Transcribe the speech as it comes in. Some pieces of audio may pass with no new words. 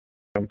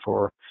program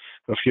for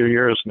a few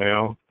years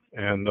now,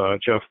 and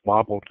Jeff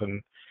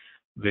Wobbleton,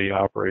 the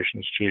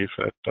operations chief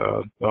at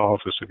the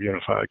Office of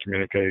Unified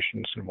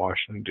Communications in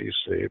Washington,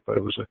 D.C. But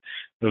it was a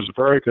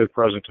very good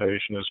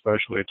presentation,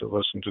 especially to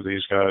listen to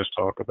these guys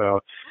talk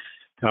about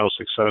how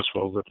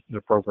successful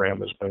the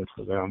program has been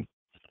for them.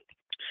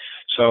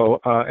 So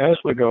as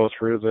we go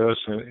through this,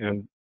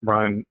 and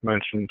Brian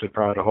mentioned to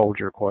try to hold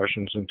your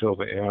questions until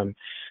the end,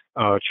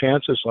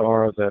 chances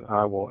are that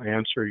I will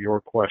answer your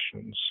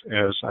questions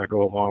as I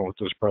go along with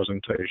this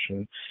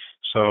presentation.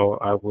 So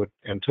I would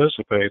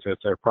anticipate that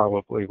there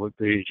probably would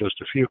be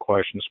just a few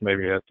questions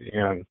maybe at the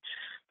end,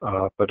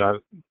 but I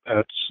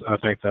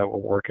think that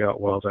will work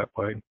out well that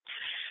way.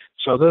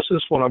 So this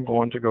is what I'm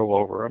going to go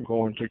over. I'm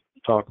going to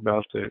talk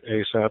about the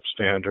PSAP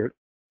standard.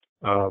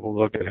 We'll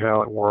look at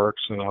how it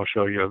works, and I'll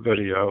show you a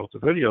video. The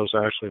video is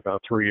actually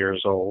about 3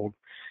 years old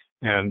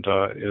and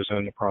is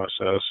in the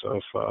process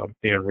of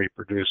being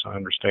reproduced, I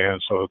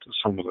understand, so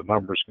some of the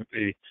numbers can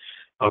be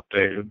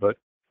updated. But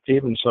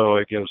even so,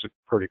 it gives a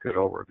pretty good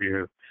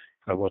overview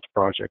of what the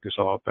project is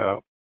all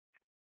about.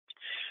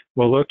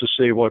 We'll look to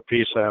see what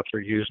PSAPs are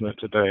using it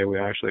today. We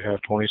actually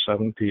have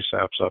 27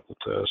 PSAPs up at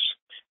this,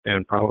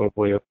 and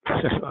probably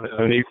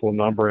an equal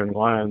number in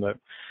line that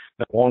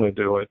want to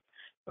do it.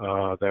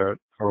 That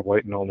are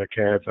waiting on the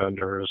CAD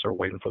vendors or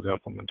waiting for the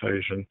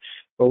implementation.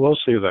 But we'll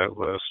see that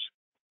list.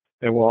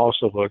 And we'll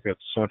also look at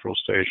central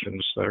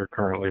stations that are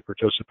currently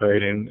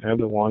participating and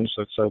the ones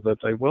that said that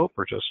they will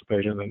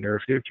participate in the near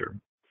future.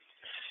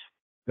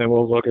 Then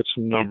we'll look at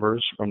some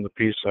numbers from the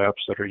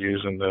PSAPs that are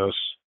using this,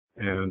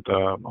 and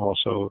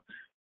also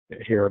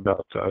hear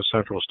about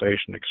central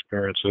station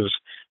experiences.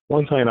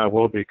 One thing I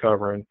will be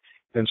covering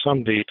in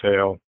some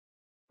detail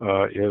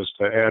is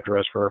the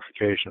address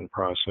verification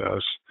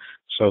process,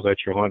 so that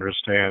you'll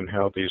understand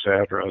how these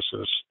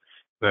addresses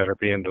that are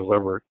being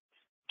delivered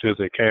to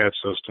the CAD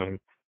system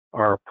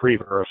are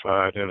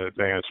pre-verified in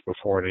advance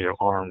before any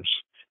alarms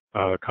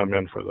come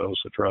in for those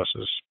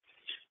addresses.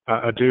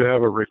 I do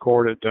have a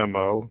recorded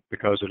demo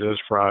because it is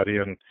Friday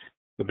and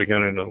the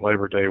beginning of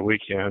Labor Day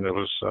weekend. It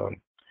was a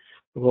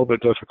little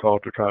bit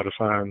difficult to try to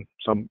find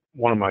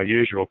one of my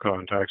usual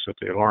contacts at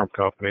the alarm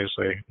companies.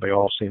 They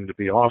all seem to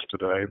be off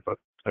today, but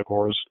of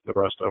course the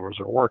rest of us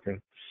are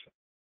working.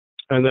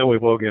 And then we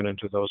will get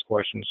into those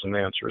questions and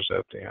answers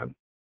at the end.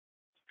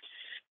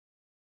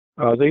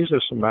 These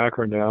are some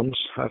acronyms.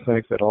 I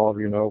think that all of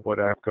you know what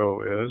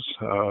APCO is.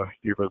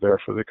 You were there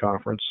for the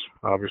conference,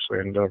 obviously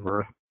in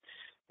Denver.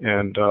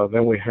 And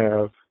then we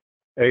have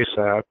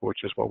ASAP,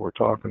 which is what we're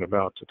talking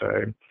about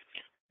today.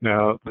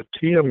 Now, the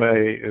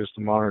TMA is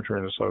the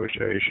Monitoring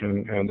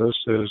Association, and this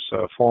is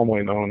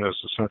formerly known as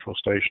the Central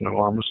Station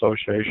Alarm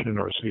Association,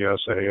 or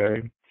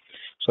CSAA.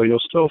 So you'll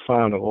still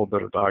find a little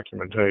bit of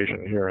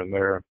documentation here and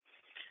there.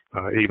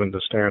 Even the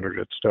standard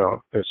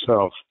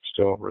itself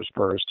still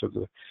refers to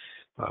the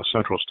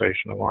Central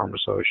Station Alarm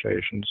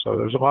Association. So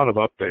there's a lot of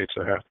updates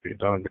that have to be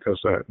done because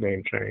of that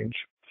name change.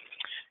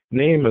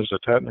 NEAM is a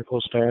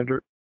technical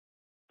standard.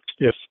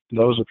 If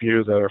those of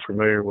you that are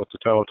familiar with the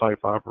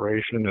teletype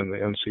operation and the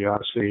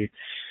NCIC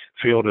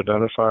field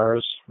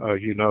identifiers,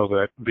 you know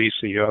that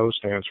VCO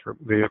stands for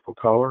vehicle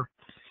color,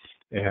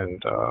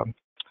 and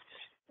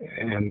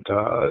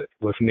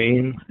with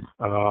NEAM,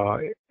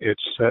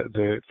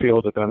 the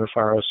field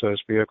identifier says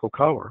vehicle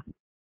color.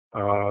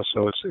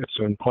 So it's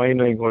in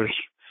plain English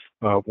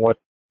what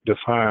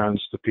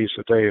defines the piece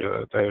of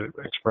data that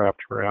it's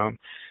wrapped around.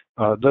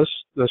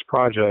 This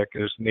project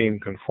is NEAM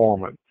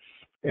conformant.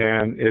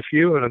 And if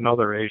you and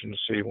another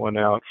agency went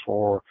out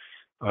for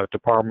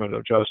Department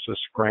of Justice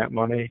grant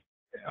money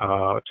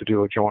to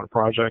do a joint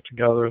project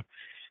together,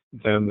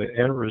 then the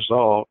end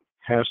result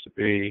has to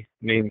be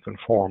NEAM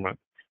conformant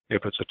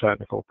if it's a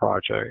technical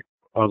project.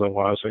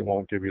 Otherwise, they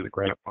won't give you the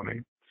grant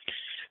money.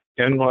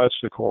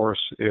 Inlets, of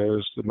course,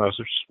 is the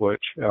message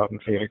switch out in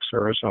Phoenix,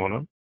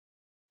 Arizona.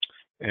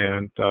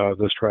 And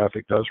this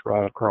traffic does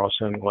ride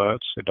across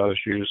inlets. It does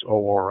use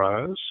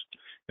ORIs,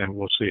 and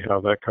we'll see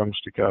how that comes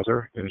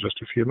together in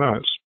just a few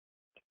minutes.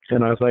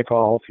 And I think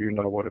all of you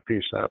know what a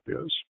PSAP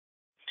is.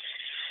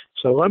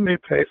 So let me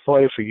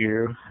play for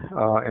you,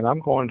 and I'm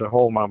going to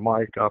hold my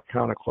mic up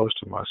kind of close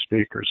to my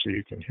speaker so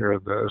you can hear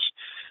this.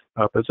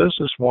 But this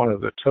is one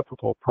of the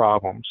typical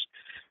problems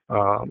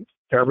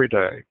every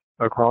day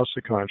across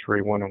the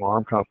country when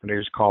alarm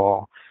companies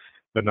call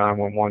the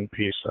 911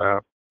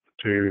 PSAP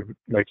to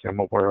make them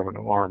aware of an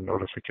alarm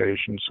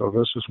notification. So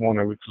this is one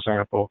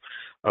example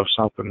of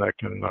something that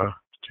can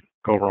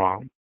go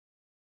wrong.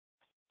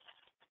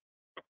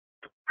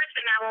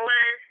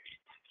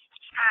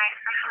 Hi,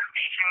 Central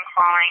Station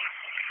calling.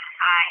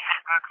 I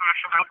have a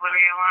commercial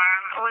burglary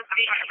alarm. Who is the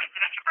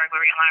residential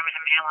burglary alarm in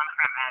the mail on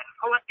premise?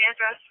 What was the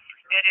address?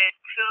 It is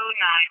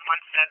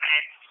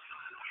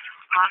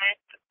 2917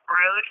 Honest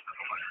Road.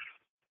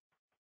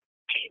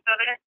 Can you spell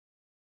it?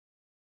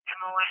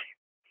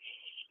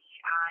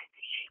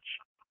 M-O-N-I-C-H.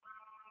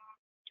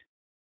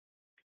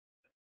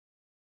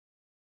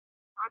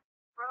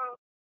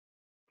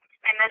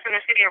 And that's in the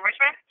city of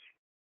Richmond?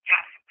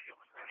 Yes.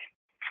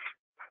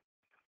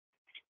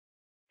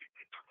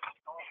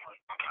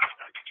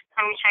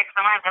 Let me check. So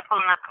I have to pull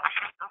up my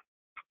system.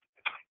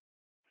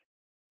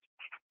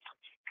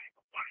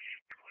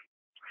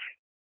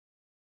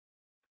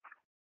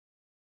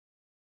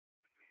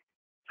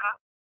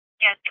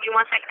 Yes, give me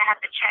 1 second. I have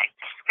to check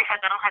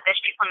because I don't have that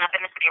street pulling up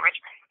in the city of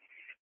Richmond.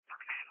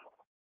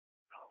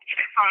 Is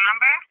your phone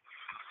number?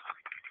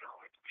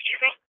 Excuse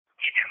me?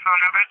 Is your phone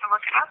number to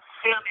look it up?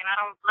 No, man, I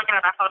don't look it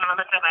up. I phone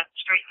number, look it up at the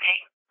street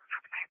name.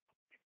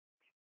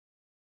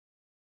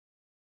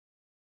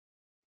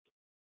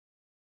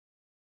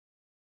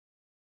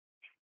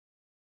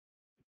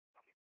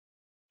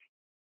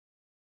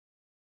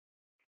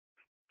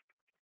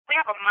 We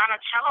have a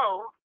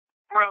Monticello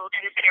Road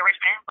in the city of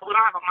Richmond, but we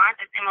don't have a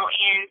Montes,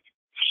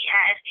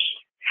 M-O-N-T-I-S-E.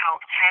 No,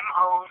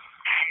 M-O-N-T-E-I-T-H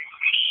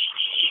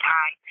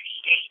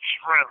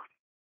Road.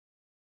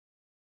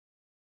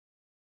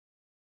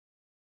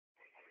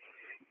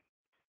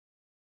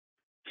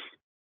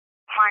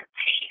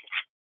 Montes.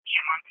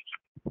 Yeah,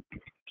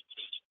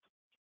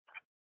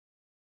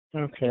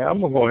 Montes. Okay, I'm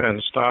going to go ahead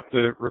and stop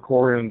the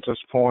recording at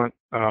this point,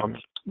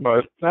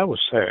 but that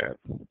was sad.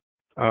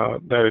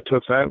 That it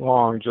took that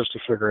long just to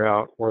figure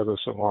out where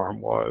this alarm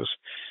was.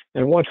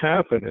 And what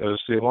happened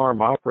is the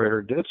alarm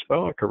operator did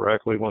spell it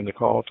correctly when the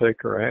call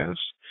taker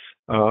asked,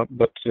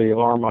 but the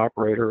alarm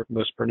operator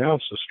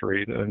mispronounced the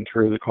street and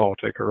threw the call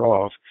taker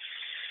off.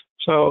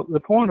 So the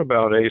point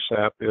about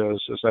ASAP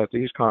is that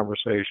these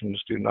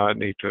conversations do not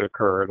need to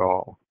occur at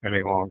all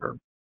any longer.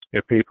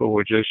 If people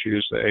would just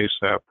use the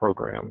ASAP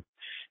program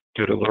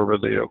to deliver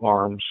the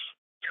alarms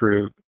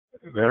through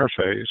the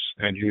interface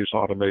and use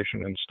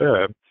automation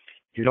instead,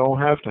 you don't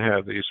have to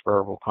have these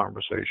verbal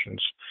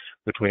conversations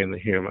between the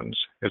humans.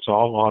 It's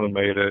all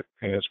automated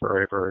and it's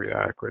very, very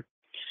accurate.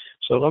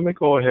 So let me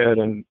go ahead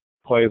and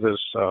play this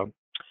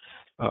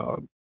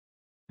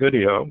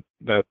video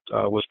that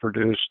was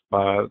produced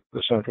by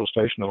the Central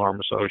Station Alarm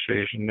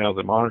Association, now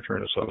the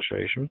Monitoring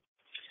Association.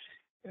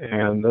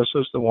 And this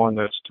is the one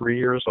that's 3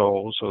 years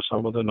old, so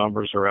some of the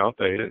numbers are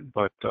outdated,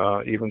 but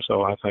even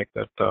so, I think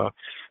that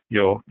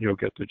you'll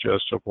get the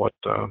gist of what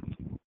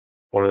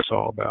it's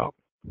all about.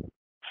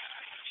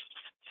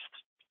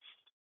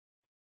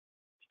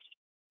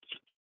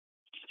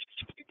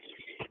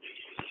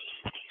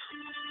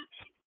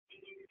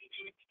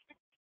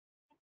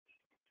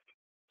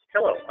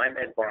 Hello, I'm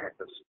Ed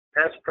Barnabas,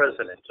 past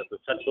president of the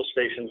Central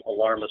Station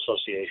Alarm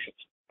Association.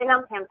 And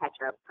I'm Pam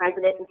Petro,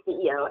 president and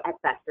CEO at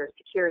Vector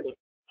Security.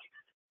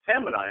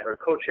 Pam and I are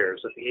co-chairs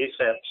of the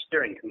ASAP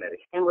Steering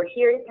Committee. And we're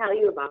here to tell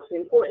you about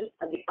the importance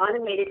of the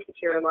Automated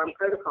Secure Alarm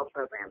Protocol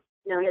Program,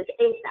 known as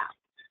ASAP.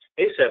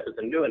 ASAP is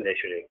a new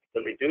initiative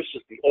that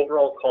reduces the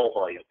overall call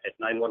volume at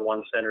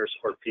 911 centers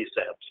or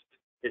PSAPs.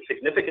 It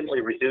significantly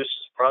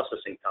reduces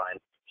processing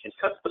time and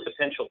cuts the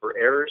potential for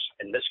errors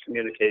and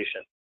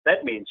miscommunication.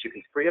 That means you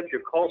can free up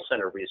your call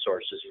center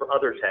resources for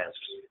other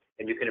tasks,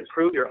 and you can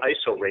improve your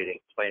ISO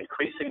rating by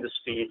increasing the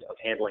speed of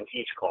handling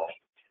each call.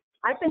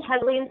 I've been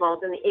heavily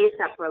involved in the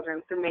ASAP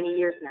program for many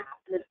years now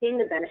and have seen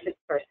the benefits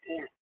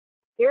firsthand.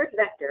 Here at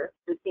Vector,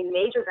 we've seen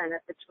major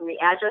benefits from the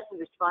address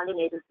and responding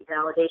agency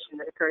validation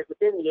that occurs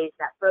within the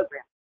ASAP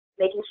program,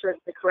 making sure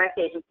that the correct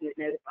agency is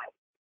notified.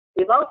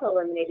 We've also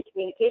eliminated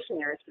communication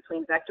errors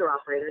between Vector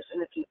operators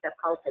and the PSAP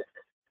call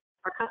takers.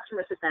 Our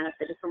customers have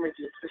benefited from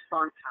reduced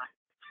response time.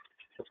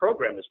 The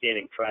program is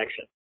gaining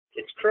traction.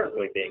 It's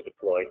currently being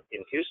deployed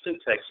in Houston,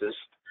 Texas,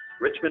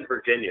 Richmond,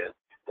 Virginia,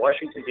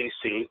 Washington,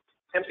 D.C.,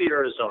 Tempe,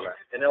 Arizona,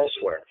 and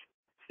elsewhere.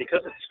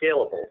 Because it's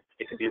scalable,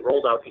 it can be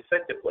rolled out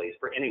effectively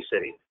for any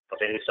city of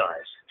any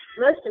size.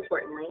 Most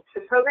importantly,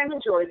 the program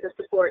enjoys the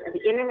support of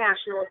the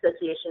International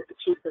Association of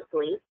Chiefs of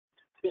Police,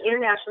 the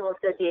International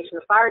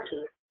Association of Fire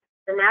Chiefs,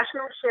 the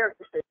National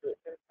Sheriff's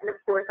Association, and of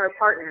course our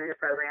partner in the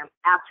program,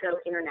 APTO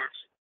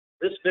International.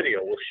 This video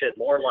will shed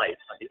more light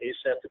on the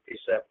ASAP to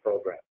PSAP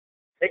program.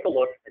 Take a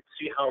look and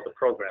see how the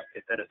program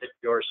can benefit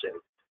your city.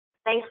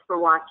 Thanks for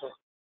watching.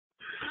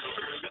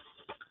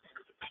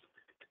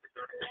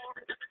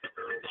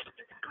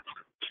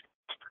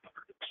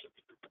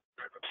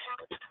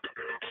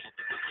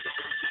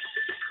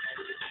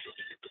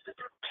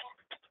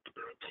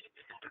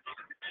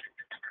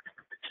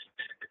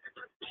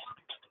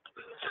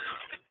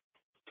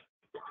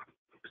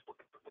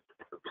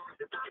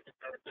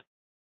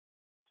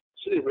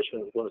 The City of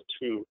Richmond is one of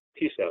two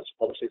PSAPs,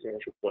 public safety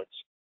entry points,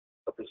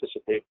 that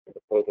participate in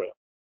the program.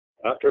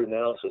 After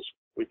analysis,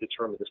 we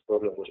determined this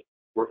program was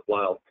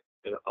worthwhile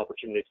and an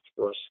opportunity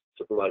for us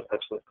to provide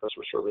excellent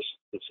customer service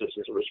to the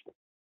citizens of Richmond.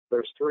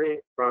 There's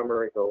three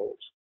primary goals.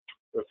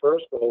 The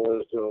first goal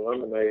is to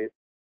eliminate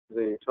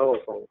the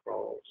telephone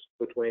calls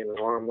between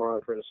alarm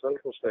monitoring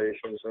central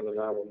stations and the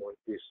 911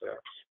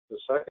 PSAPs. The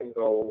second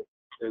goal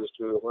is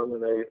to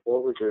eliminate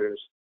or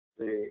reduce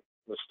the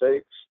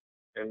mistakes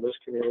and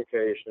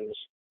miscommunications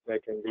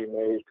that can be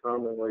made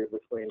commonly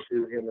between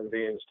two human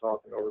beings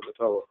talking over the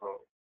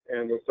telephone.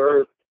 And the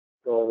third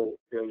goal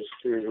is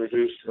to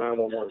reduce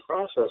 911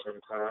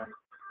 processing time.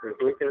 If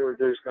we can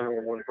reduce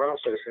 911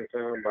 processing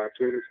time by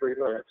 2 to 3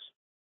 minutes,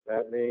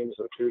 that means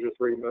a 2 to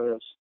 3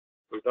 minutes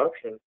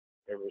reduction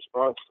in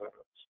response times.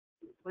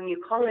 when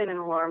you call in an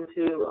alarm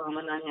to a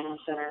 911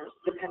 center,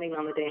 depending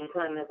on the day and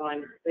time,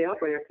 the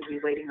operator could be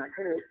waiting on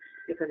hold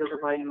because of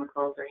the volume of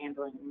calls they're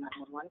handling in the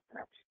 911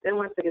 center. Then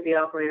once they get the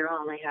operator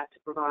on, they have to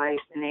provide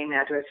the name,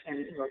 address,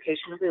 and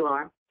location of the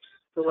alarm.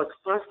 So what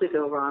could possibly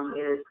go wrong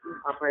is the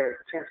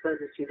operator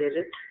transposes 2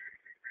 digits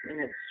in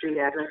its street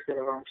address to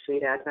the wrong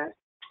street address.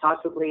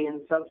 Possibly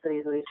in some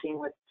cities we've seen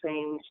with the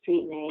same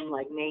street name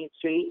like Main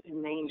Street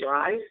and Main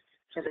Drive.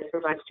 If they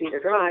provide street or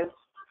drive,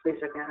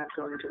 police are going to have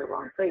to go into the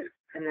wrong place.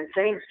 And the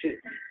same street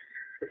name,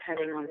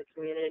 depending on the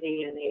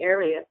community and the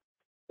area,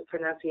 the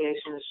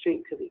pronunciation of the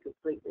street could be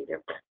completely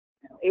different.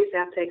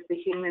 ASAP takes the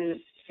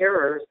human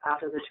errors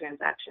out of the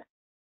transaction,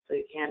 so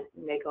you can't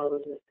make all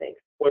those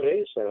mistakes. What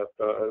ASAP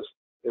does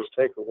is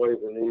take away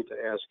the need to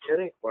ask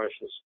any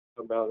questions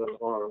about an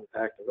alarm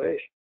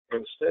activation.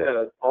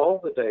 Instead, all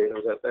the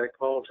data that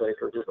call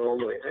taker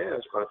normally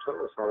has by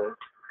telephone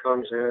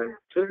comes in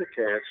to the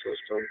CAD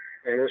system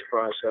and is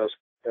processed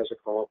as a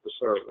call for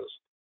service.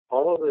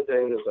 All of the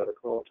data that a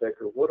call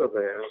taker would have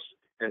asked,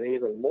 and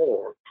even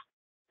more,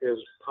 is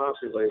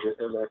populated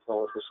in that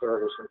call for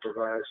service and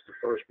provides the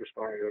first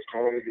responders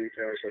all the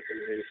details that they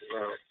need to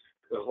know.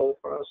 The whole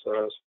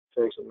process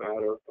takes a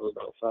matter of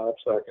about 5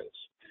 seconds.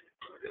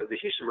 The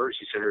Houston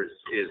Emergency Center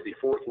is the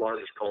 4th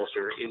largest call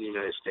center in the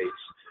United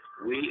States.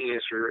 We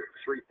answer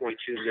 3.2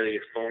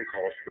 million phone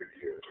calls per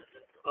year.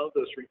 Of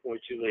those 3.2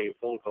 million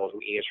phone calls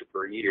we answer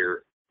per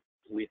year,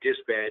 we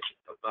dispatch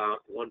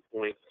about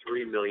 1.3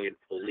 million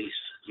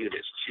police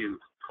units to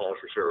calls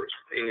for service.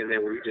 And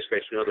then we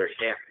dispatch another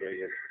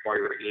 500,000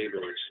 fire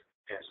ambulance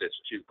assets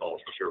to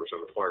calls for service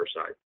on the fire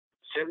side.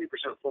 70%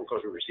 of phone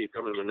calls we receive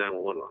come in the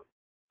 911 line.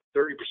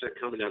 30%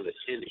 coming down the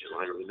 10-digit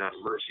line or the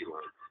non-emergency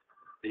line.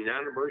 The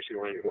non-emergency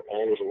line is where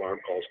all those alarm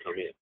calls come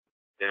in.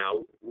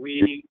 Now,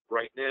 we,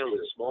 right now,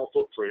 with a small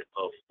footprint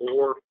of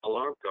 4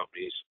 alarm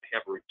companies,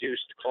 have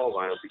reduced call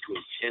volume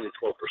between 10 and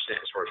 12%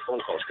 as far as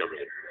phone calls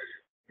coming in.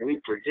 And we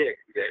predict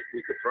that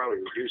we could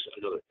probably reduce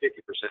another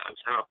 50% on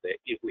top of that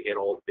if we had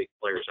all the big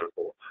players on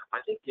board. I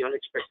think the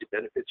unexpected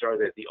benefits are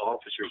that the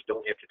officers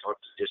don't have to talk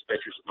to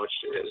dispatchers as much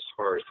as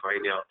far as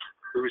finding out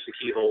who's the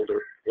key holder,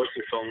 what's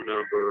their phone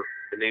number,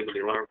 the name of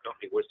the alarm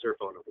company, what's their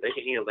phone number. They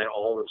can handle that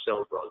all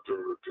themselves while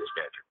doing the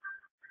dispatcher.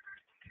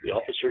 The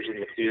officers in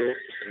the field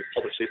and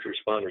public safety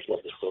responders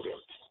love this program.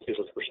 It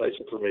gives us precise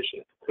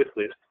information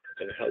quickly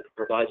and it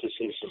provides the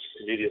citizens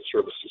immediate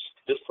services.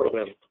 This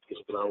program is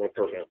a phenomenal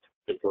program.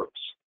 It works.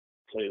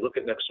 When you look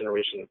at next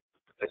generation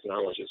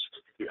technologies,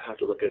 you have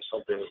to look at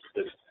something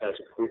that has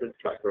a proven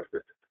track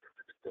record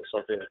and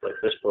something like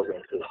this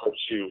program that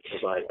helps you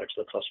provide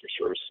excellent customer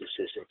service to the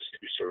citizens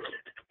you serve.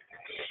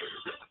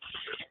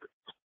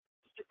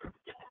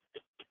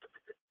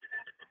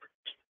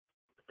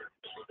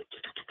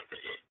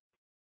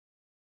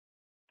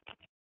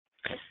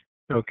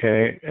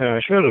 Okay, I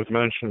should have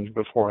mentioned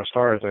before I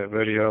started that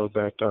video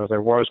that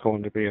there was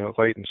going to be a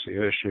latency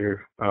issue.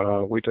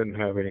 We didn't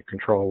have any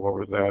control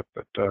over that,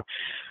 but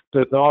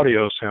the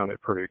audio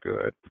sounded pretty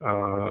good.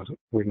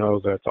 We know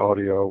that the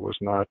audio was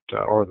not,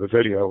 or the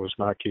video was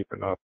not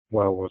keeping up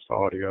well with the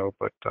audio,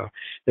 but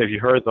if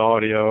you heard the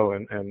audio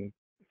and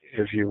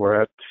if you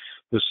were at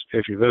this,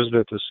 if you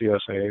visited the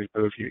CSA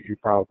booth, you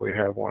probably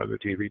have one of the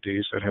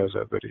DVDs that has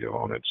that video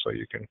on it, so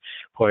you can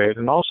play it.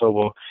 And also,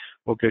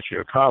 we'll get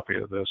you a copy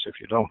of this if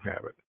you don't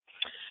have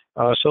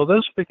it. So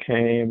this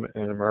became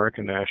an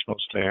American national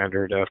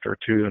standard after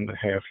a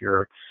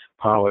 2.5-year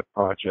pilot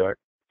project.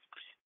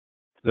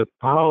 The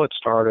pilot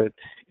started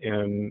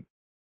in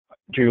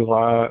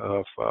July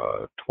of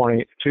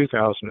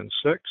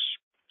 2006,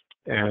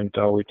 and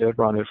we did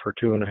run it for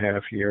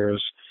 2.5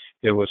 years.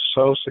 It was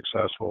so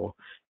successful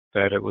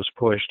that it was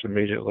pushed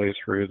immediately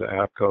through the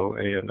APCO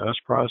A&S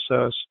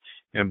process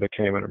and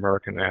became an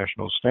American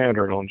national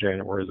standard on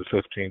January the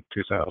 15th,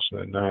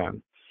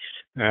 2009.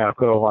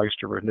 APCO likes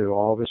to renew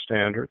all of its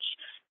standards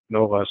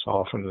no less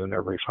often than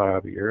every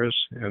 5 years,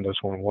 and this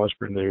one was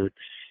renewed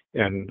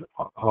in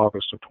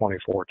August of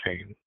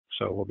 2014.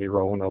 So we'll be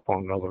rolling up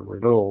on another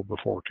renewal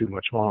before too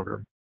much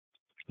longer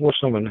with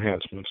some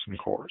enhancements, of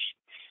course.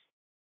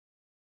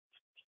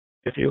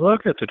 If you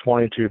look at the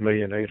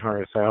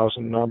 22,800,000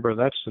 number,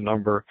 that's the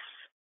number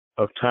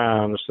of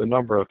times, the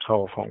number of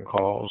telephone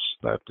calls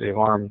that the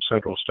alarm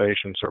central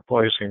stations are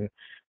placing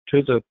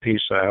to the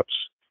PSAPs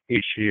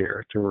each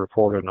year to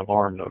report an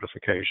alarm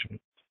notification.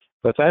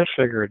 But that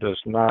figure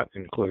does not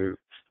include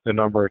the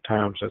number of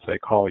times that they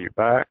call you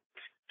back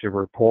to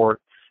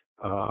report,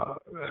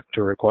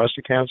 to request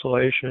a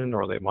cancellation,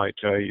 or they might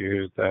tell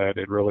you that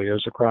it really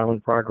is a crime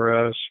in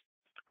progress.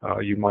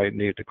 You might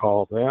need to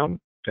call them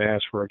to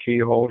ask for a key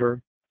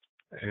holder,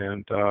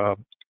 and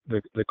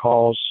the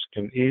calls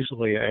can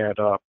easily add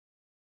up.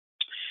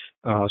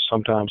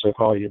 Sometimes they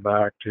call you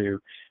back to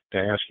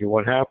ask you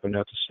what happened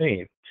at the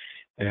scene,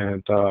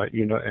 and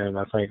you know, and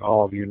I think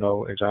all of you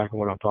know exactly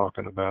what I'm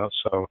talking about.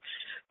 So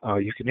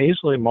you can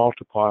easily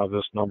multiply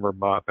this number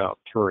by about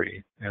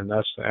 3, and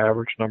that's the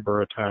average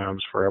number of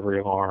times for every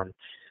alarm,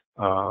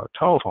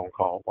 telephone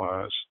call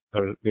wise,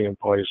 that is being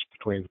placed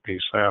between the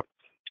PSAP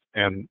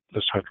and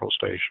the central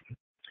station.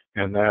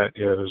 and that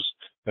is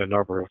the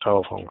number of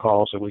telephone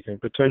calls that we can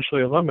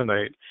potentially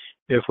eliminate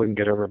if we can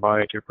get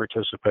everybody to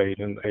participate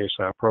in the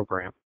ASAP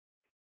program.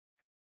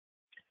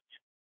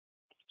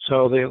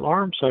 So the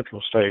Alarm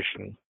Central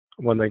Station,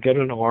 when they get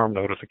an alarm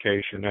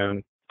notification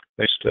in,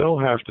 they still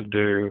have to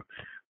do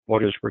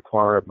what is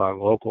required by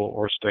local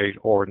or state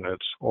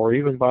ordinance, or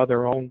even by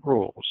their own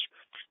rules.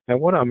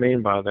 And what I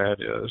mean by that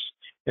is,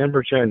 in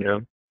Virginia,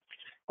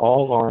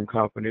 all alarm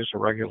companies are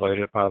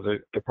regulated by the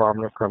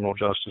Department of Criminal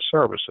Justice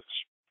Services.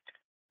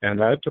 And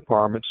that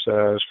department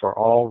says for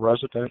all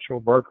residential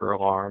burglar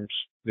alarms,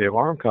 the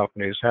alarm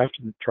companies have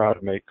to try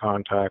to make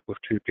contact with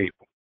two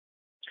people.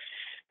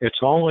 It's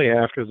only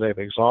after they've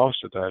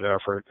exhausted that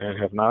effort and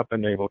have not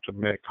been able to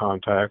make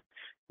contact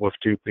with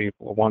two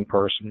people, one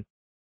person,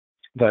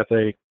 that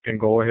they can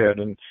go ahead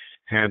and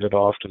hand it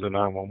off to the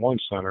 911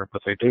 center,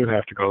 but they do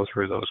have to go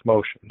through those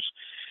motions.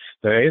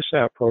 The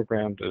ASAP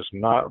program does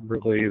not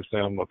relieve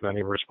them of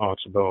any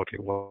responsibility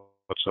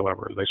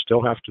whatsoever. They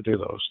still have to do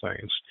those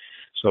things.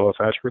 So if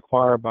that's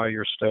required by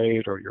your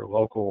state or your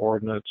local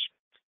ordinance,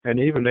 and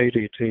even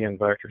ADT and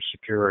Vector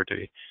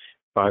Security,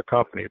 by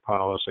company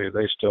policy,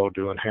 they still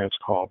do enhanced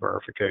call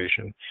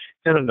verification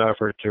in an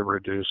effort to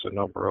reduce the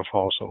number of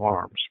false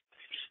alarms.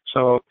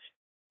 So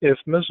if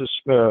Mrs.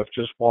 Smith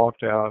just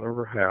walked out of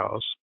her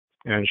house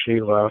and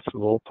she left a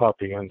little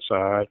puppy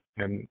inside,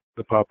 and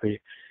the puppy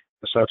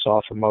sets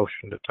off a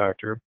motion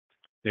detector,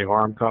 the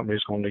alarm company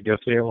is going to get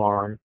the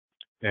alarm,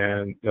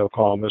 and they'll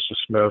call Mrs.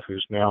 Smith,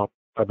 who's now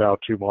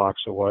about 2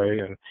 blocks away,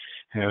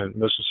 and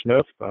Mrs.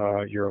 Smith,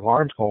 your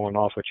alarm's going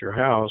off at your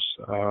house.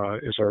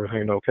 Is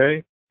everything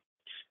okay?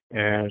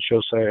 And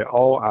she'll say,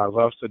 oh, I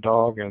left the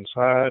dog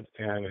inside,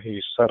 and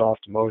he set off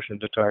the motion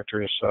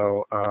detector,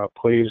 so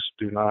please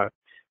do not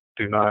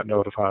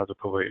notify the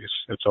police.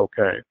 It's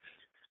okay.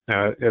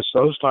 Now, it's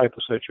those type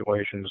of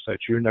situations that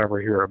you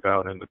never hear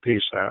about in the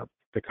PSAP,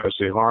 because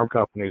the alarm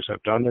companies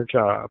have done their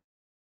job,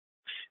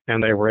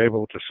 and they were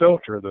able to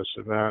filter this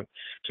event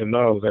to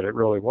know that it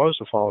really was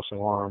a false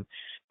alarm,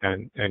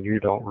 and you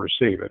don't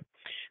receive it.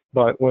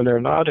 But when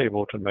they're not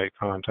able to make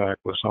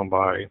contact with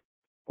somebody,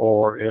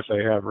 or if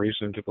they have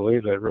reason to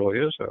believe that it really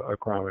is a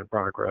crime in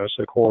progress,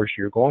 of course,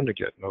 you're going to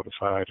get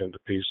notified in the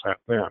PSAP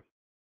then.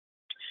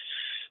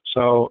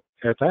 So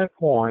at that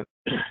point,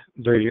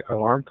 the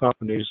alarm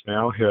companies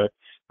now hit,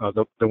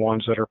 the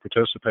ones that are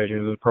participating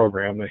in the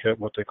program, they hit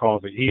what they call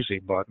the easy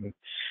button,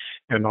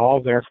 and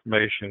all the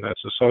information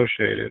that's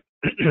associated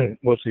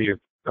with the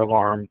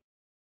alarm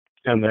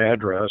and the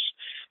address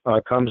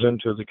comes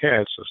into the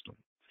CAD system.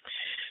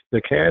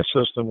 The CAD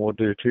system will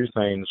do two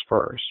things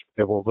first.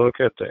 It will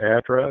look at the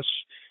address,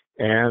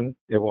 and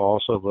it will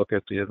also look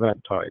at the event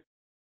type.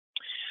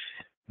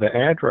 The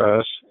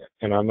address,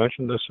 and I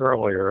mentioned this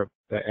earlier,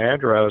 the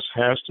address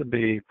has to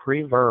be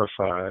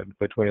pre-verified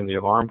between the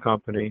alarm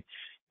company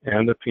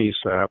and the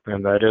PSAP,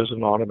 and that is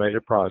an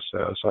automated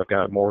process. I've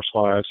got more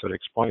slides that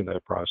explain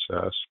that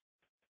process,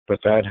 but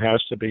that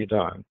has to be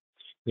done.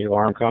 The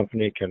alarm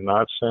company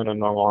cannot send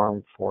an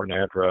alarm for an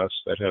address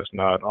that has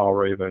not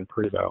already been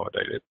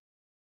pre-validated.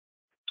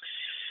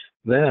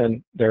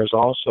 Then there's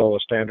also a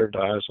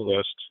standardized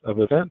list of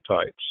event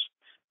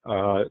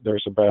types.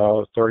 There's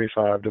about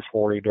 35 to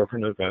 40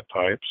 different event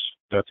types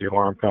that the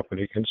alarm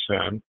company can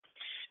send.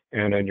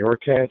 And in your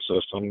CAD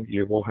system,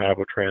 you will have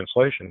a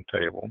translation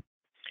table.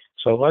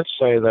 So let's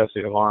say that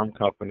the alarm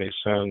company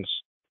sends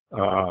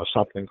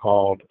something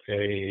called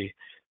a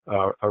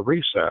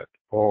reset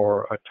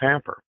or a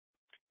tamper.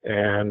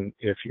 And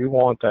if you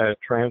want that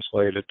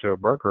translated to a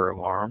burglar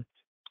alarm,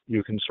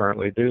 you can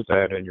certainly do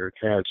that in your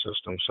CAD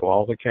system. So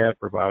all the CAD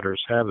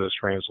providers have this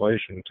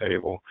translation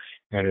table,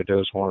 and it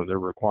is one of the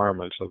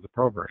requirements of the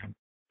program.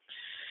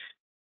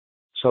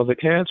 So the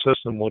CAD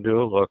system will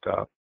do a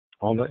lookup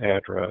on the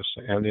address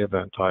and the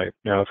event type.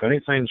 Now, if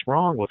anything's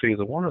wrong with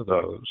either one of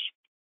those,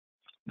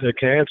 the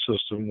CAD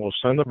system will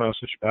send a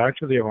message back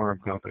to the alarm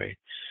company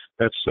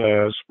that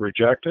says,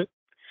 reject it,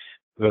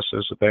 this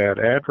is a bad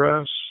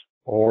address,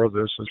 or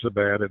this is a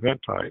bad event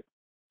type.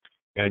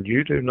 And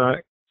you do not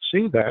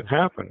see that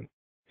happen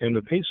in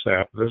the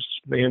PSAP. This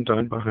is being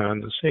done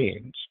behind the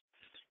scenes.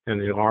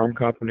 And the alarm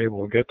company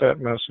will get that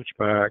message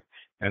back,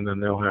 and then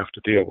they'll have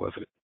to deal with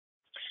it.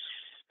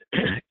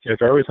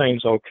 If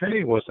everything's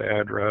okay with the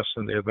address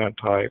and the event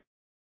type,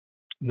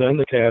 then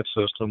the CAD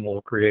system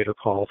will create a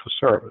call for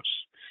service.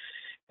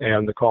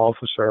 And the call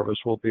for service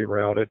will be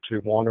routed to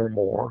one or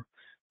more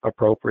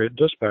appropriate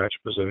dispatch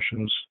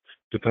positions,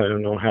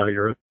 depending on how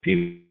your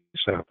PSAP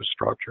is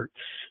structured.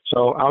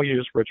 So I'll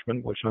use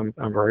Richmond, which I'm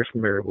very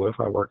familiar with.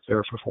 I worked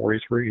there for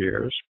 43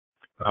 years,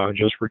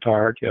 just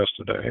retired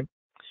yesterday.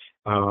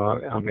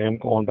 I'm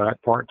going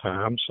back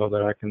part-time so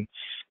that I can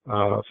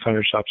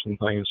finish up some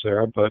things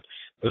there, but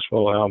this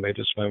will allow me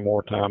to spend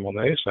more time on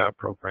the ASAP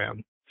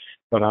program.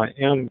 But I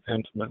am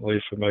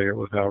intimately familiar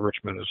with how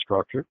Richmond is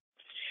structured.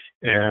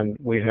 And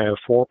we have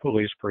 4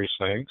 police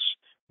precincts.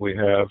 We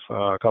have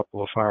a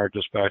couple of fire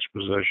dispatch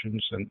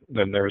positions, and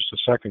then there's the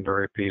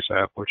secondary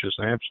PSAP, which is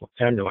the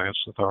ambulance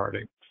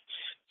authority.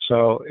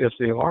 So if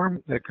the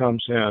alarm that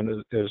comes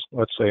in is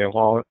let's say, a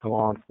law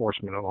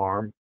enforcement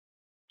alarm,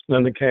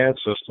 then the CAD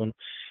system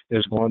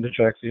is going to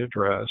check the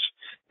address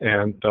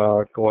and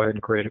go ahead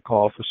and create a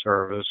call for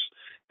service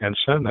and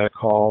send that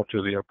call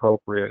to the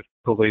appropriate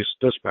police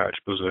dispatch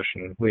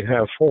position. We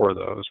have 4 of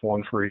those,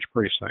 1 for each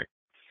precinct.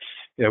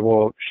 It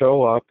will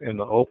show up in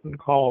the open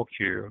call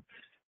queue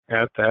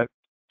at that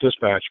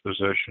dispatch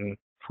position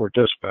for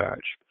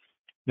dispatch.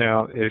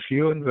 Now, if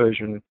you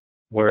envision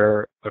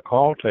where a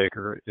call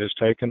taker is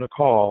taking a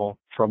call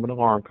from an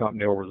alarm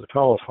company over the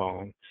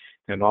telephone,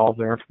 and all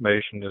their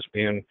information is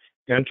being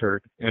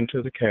entered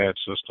into the CAD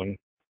system,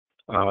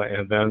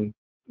 and then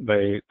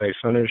they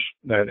finish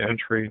that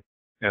entry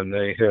and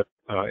they hit,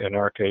 in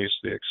our case,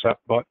 the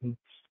accept button,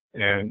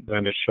 and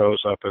then it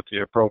shows up at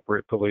the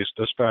appropriate police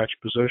dispatch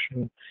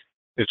position.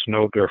 It's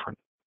no different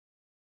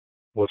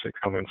with it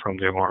coming from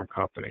the alarm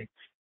company,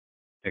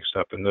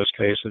 except in this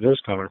case it is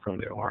coming from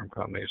the alarm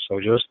company. So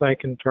just think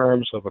in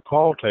terms of a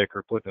call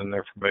taker putting the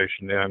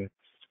information in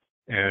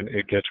and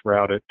it gets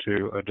routed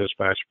to a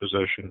dispatch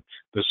position.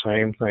 The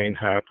same thing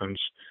happens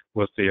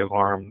with the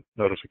alarm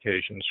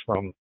notifications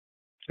from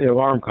the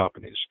alarm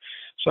companies.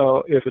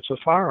 So if it's a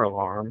fire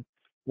alarm,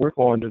 we're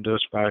going to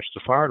dispatch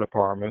the fire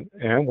department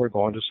and we're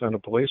going to send a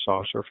police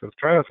officer for the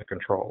traffic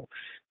control.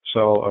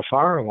 So a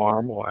fire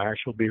alarm will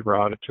actually be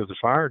routed to the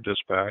fire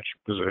dispatch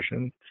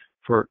position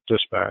for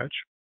dispatch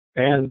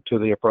and to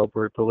the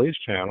appropriate police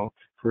channel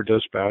for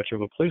dispatch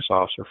of a police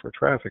officer for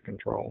traffic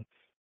control.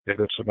 If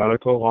it's a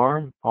medical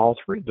alarm, all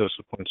 3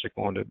 disciplines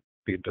are going to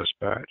be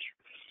dispatched.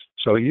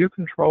 So you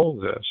control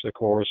this, of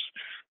course,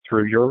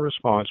 through your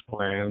response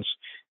plans,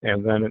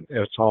 and then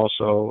it's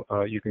also,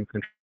 you can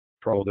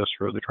control this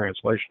through the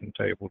translation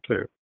table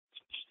too.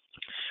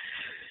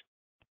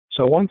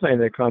 So one thing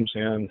that comes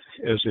in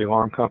is the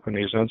alarm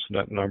company's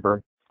incident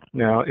number.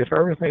 Now, if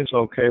everything's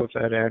okay with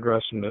that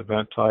address and the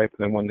event type,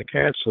 then when the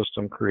CAD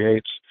system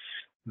creates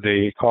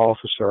the call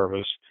for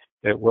service,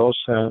 it will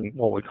send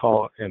what we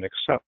call an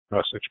accept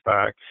message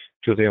back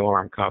to the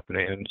alarm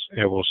company, and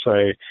it will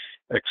say,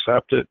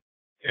 accept it,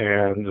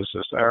 and this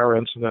is our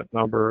incident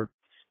number,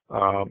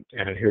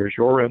 and here's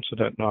your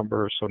incident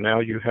number. So now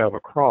you have a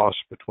cross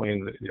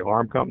between the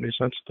alarm company's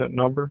incident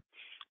number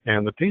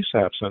and the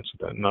PSAP's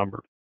incident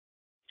number.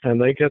 And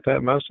they get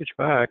that message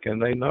back,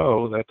 and they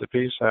know that the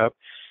PSAP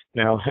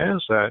now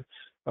has that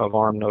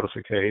alarm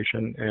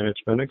notification, and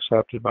it's been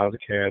accepted by the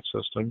CAD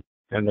system,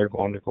 and they're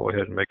going to go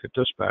ahead and make a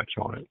dispatch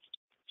on it.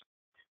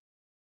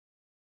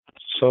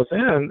 So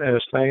then,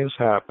 as things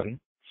happen,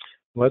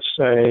 let's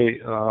say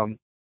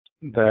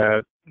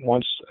that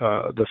once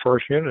the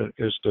first unit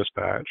is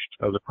dispatched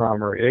of the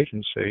primary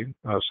agency,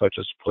 such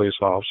as a police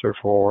officer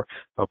for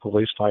a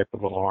police type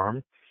of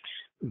alarm,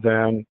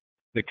 then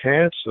the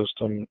CAD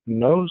system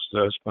knows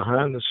this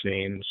behind the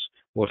scenes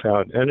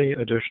without any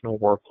additional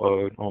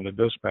workload on the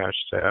dispatch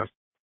staff,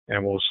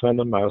 and will send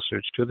a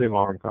message to the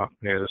alarm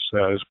company that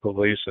says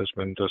police has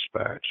been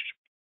dispatched.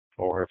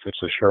 Or if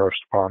it's a sheriff's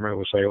department, it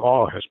will say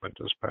law has been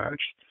dispatched.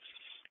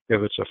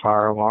 If it's a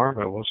fire alarm,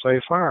 it will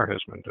say fire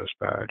has been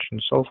dispatched,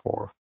 and so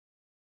forth.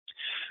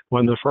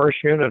 When the first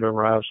unit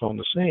arrives on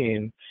the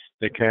scene,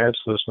 the CAD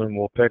system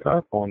will pick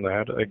up on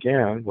that,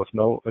 again, with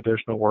no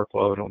additional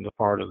workload on the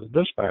part of the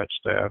dispatch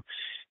staff,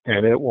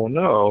 and it will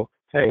know,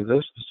 hey,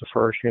 this is the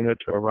first unit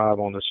to arrive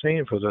on the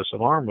scene for this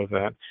alarm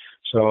event.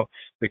 So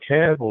the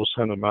CAD will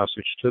send a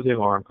message to the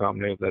alarm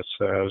company that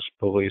says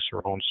police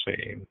are on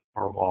scene,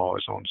 or law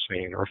is on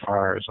scene, or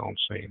fire is on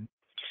scene.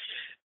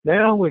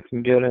 Now we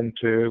can get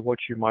into what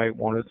you might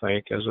want to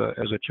think as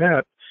a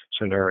chat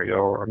scenario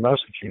or a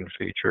messaging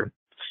feature.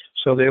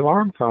 So the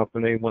alarm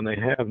company, when they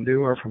have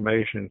new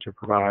information to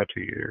provide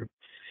to you,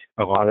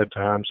 a lot of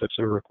times it's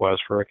a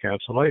request for a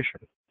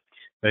cancellation.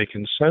 They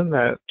can send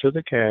that to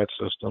the CAD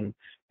system.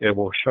 It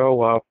will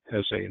show up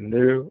as a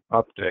new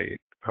update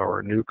or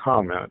a new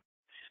comment,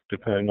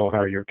 depending on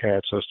how your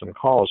CAD system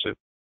calls it.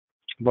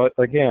 But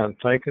again,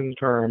 think in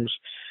terms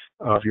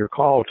of your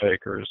call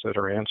takers that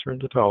are answering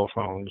the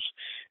telephones,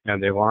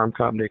 and the alarm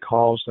company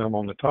calls them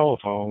on the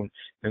telephone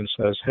and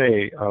says,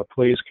 hey,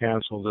 please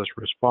cancel this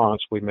response.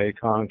 We made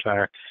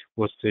contact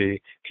with the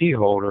key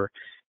holder,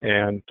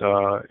 and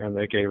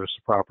they gave us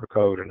the proper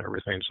code and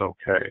everything's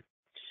okay.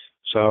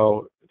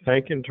 So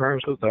think in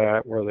terms of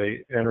that, where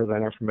they enter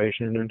that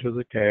information into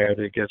the CAD,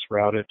 it gets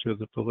routed to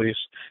the police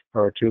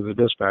or to the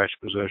dispatch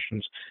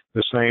positions.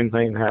 The same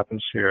thing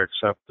happens here,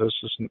 except this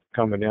is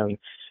coming in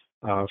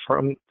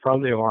from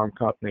the alarm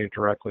company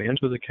directly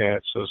into the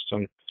CAD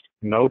system.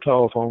 No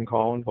telephone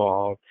call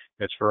involved.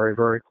 It's very,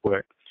 very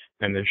quick,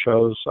 and it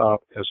shows up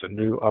as a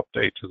new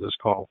update to this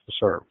call for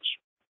service.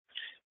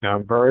 Now,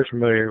 I'm very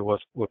familiar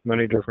with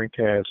many different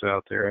CADs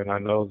out there, and I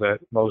know that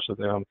most of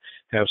them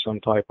have some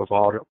type of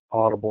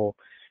audible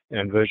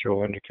and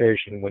visual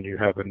indication when you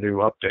have a new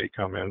update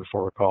come in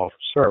for a call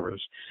for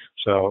service.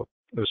 So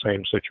the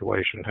same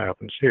situation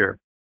happens here.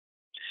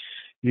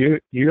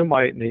 You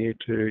might need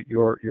to,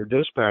 your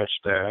dispatch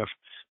staff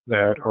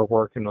that are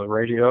working on the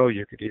radio,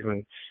 you could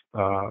even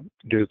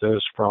do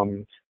this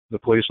from the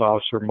police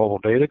officer mobile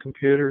data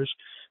computers.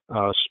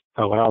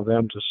 allow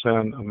them to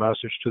send a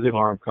message to the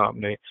alarm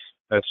company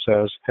that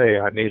says, hey,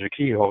 I need a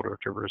key holder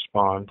to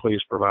respond. Please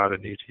provide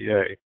an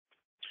ETA.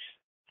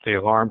 The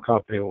alarm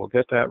company will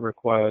get that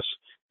request,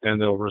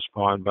 and they'll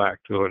respond back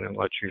to it and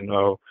let you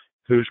know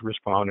who's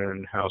responding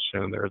and how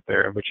soon they're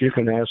there. But you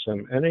can ask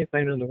them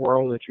anything in the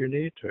world that you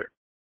need to.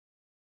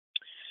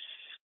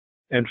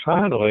 And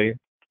finally,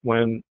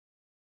 when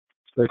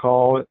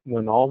all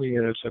the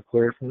units have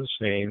cleared from the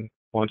scene,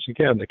 once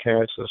again, the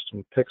CAD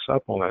system picks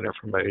up on that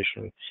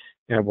information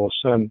and will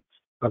send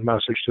a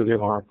message to the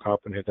alarm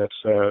company that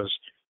says,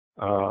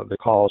 the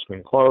call's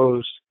been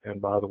closed,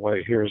 and by the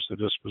way, here's the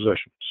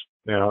dispositions.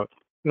 Now,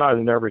 not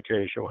in every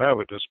case you'll have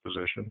a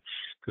disposition,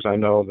 because I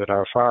know that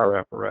our fire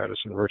apparatus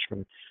in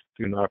Richmond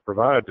do not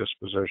provide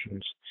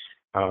dispositions.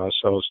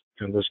 So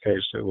in this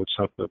case, it would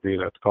simply be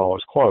that the call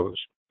is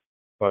closed.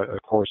 But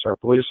of course, our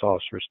police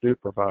officers do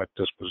provide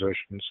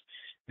dispositions,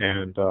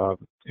 and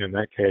in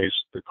that case,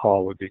 the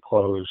call would be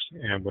closed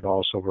and would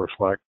also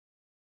reflect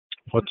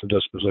what the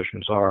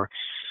dispositions are.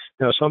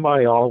 Now,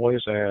 somebody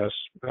always asks,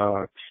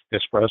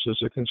 expresses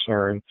a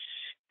concern,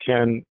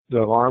 can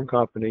the alarm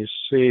companies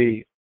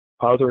see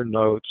other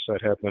notes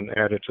that have been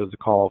added to the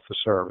call for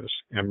service?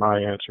 And my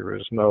answer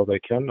is no, they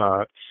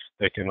cannot.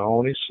 They can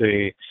only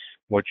see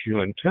what you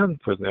intend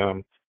for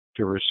them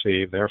to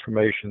receive, the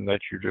information that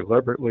you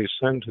deliberately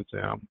send to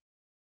them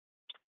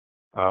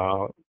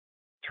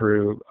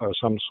through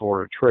some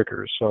sort of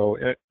trigger. So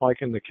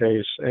like in the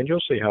case, and you'll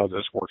see how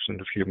this works in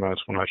a few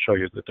minutes when I show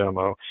you the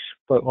demo,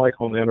 but like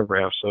on the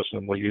intergraph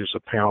system, we use a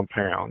pound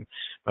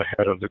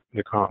ahead of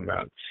the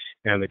comment.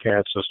 And the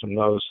CAD system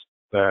knows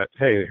that,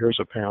 hey, here's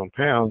a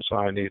pound, so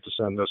I need to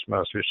send this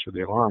message to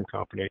the alarm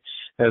company,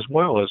 as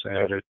well as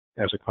add it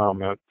as a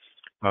comment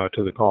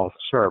to the call for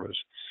service.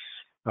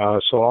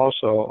 So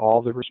also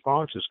all the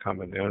responses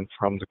coming in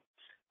from the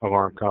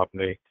alarm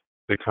company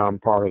become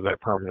part of that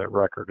permanent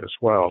record as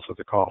well for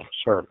the call for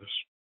service.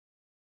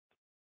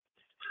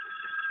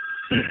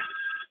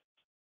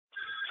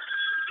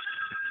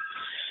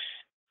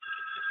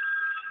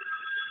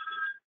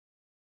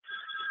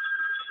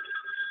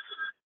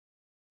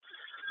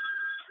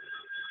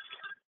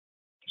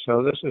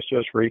 So this is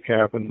just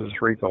recapping the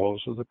 3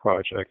 goals of the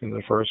project, and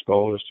the first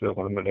goal is to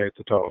eliminate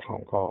the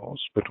telephone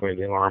calls between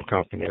the alarm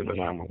company and the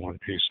 911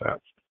 PSAP.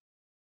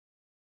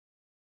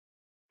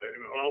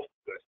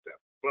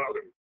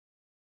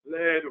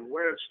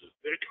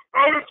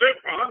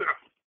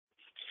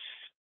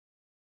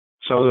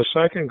 So the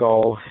second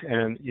goal,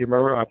 and you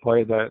remember I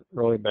played that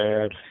really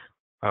bad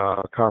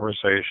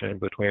conversation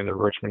between the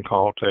Richmond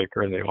call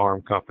taker and the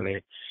alarm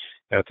company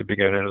at the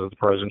beginning of the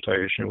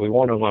presentation. We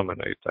want to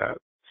eliminate that.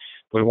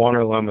 We want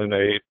to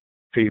eliminate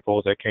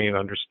people that can't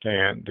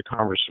understand the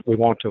conversation. We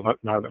want to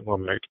not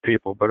eliminate the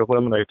people, but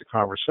eliminate the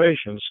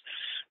conversations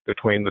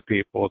between the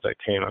people that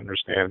can't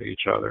understand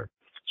each other.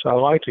 So I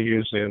like to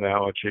use the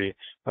analogy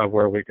of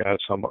where we got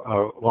some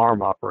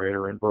alarm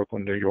operator in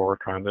Brooklyn, New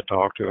York, trying to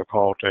talk to a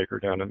call taker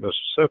down in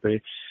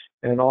Mississippi.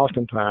 And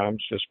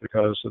oftentimes, just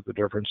because of the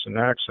difference in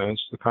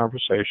accents, the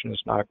conversation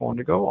is not going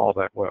to go all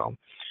that well.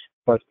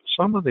 But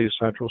some of these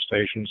central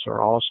stations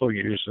are also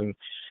using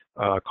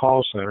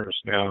call centers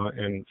now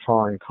in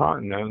foreign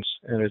continents,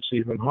 and it's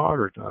even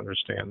harder to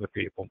understand the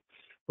people.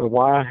 But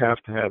why have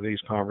to have these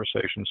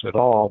conversations at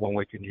all when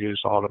we can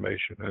use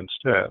automation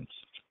instead?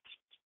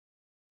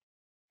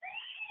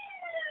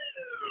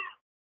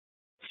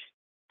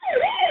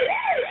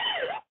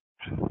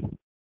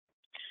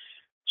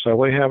 So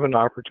we have an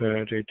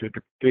opportunity to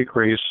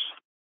decrease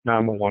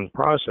 911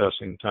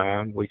 processing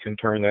time. We can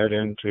turn that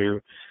into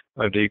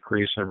a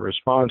decrease in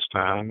response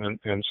time.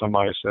 And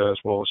somebody says,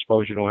 well,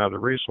 suppose you don't have the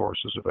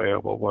resources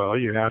available. Well,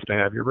 you have to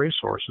have your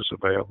resources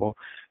available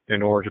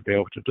in order to be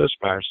able to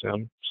dispatch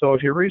them. So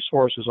if your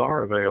resources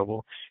are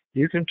available,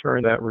 you can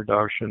turn that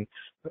reduction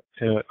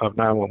of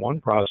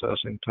 911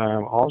 processing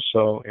time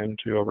also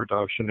into a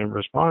reduction in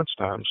response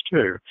times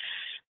too.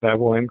 That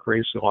will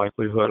increase the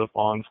likelihood of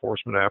law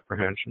enforcement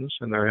apprehensions,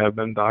 and there have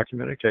been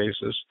documented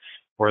cases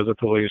where the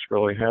police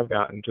really have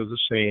gotten to the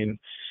scene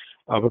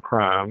of a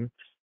crime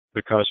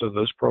because of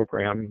this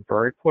program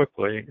very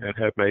quickly and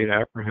have made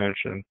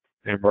apprehension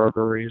in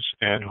burglaries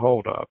and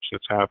holdups.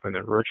 It's happened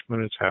in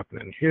Richmond, it's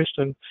happened in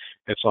Houston,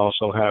 it's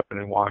also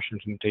happened in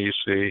Washington,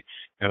 D.C.,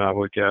 and I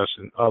would guess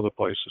in other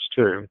places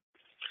too.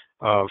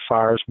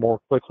 Fires more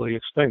quickly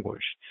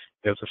extinguished.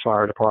 If the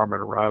fire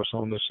department arrives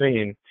on the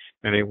scene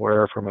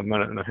anywhere from 1.5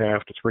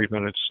 minutes to 3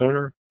 minutes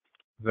sooner,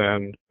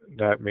 then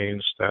that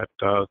means that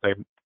they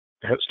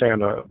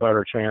stand a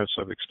better chance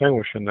of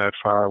extinguishing that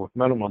fire with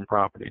minimum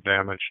property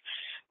damage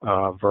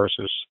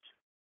versus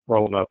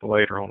rolling up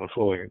later on a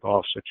fully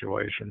engulfed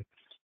situation.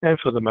 And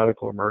for the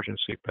medical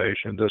emergency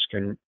patient, this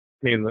can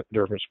mean the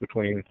difference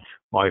between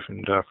life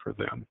and death for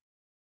them.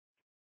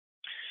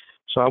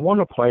 So I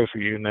want to play for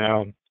you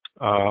now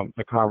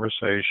a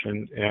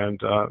conversation,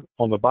 and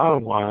on the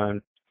bottom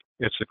line,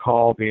 it's a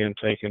call being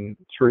taken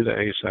through the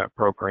ASAP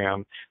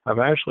program. I've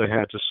actually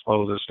had to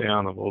slow this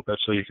down a little bit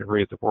so you can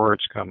read the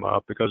words come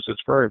up because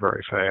it's very,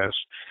 very fast.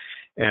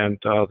 And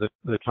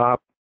the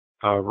top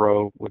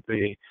road would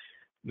be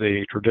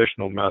the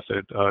traditional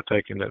method,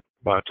 taking it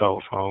by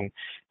telephone.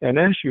 And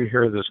as you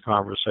hear this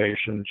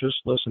conversation, just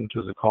listen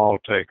to the call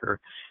taker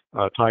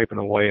typing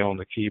away on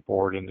the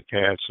keyboard in the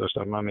CAD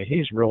system. I mean,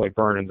 he's really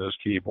burning this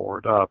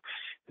keyboard up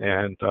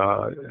and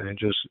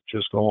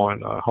just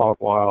going hog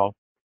wild.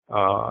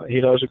 He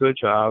does a good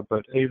job,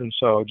 but even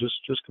so,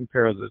 just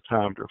compare the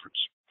time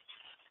difference.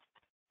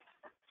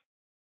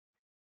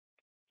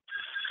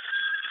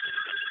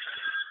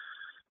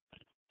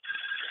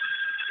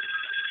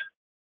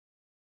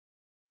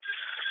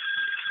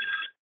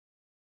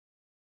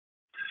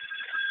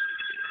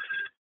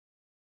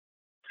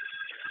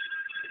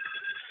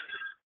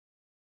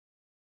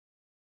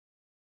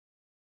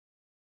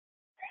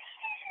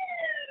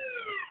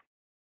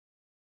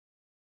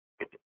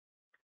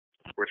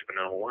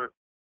 Richmond 911.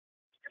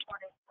 Good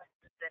morning, this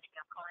is Betty.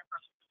 I'm calling from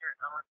Secure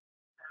Ellen,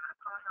 and I'm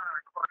calling on a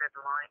recorded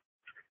line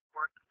to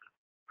report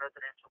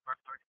residential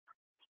burglary.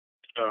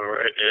 All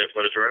right, and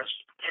what address?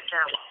 It's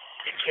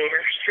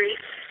Decatur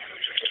Street.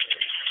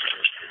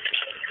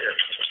 Yes.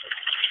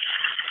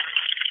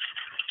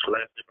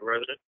 Last name of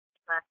resident?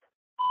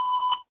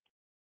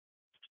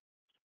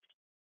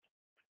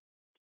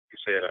 You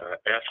said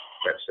F,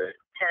 that's it.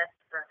 Test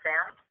and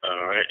sound.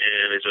 All right,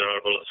 and is it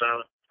audible or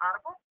silent?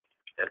 Audible.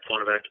 And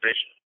point of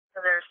activation? So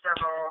there's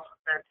several.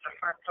 There's the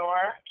front door,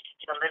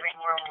 the living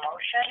room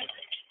motion,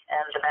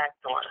 and the back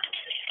door.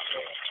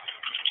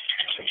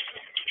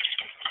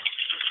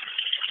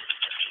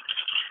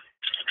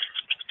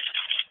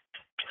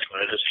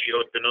 Has he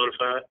been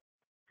notified?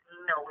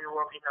 No, we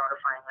will be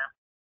notifying them.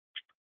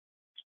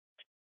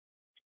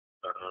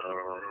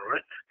 All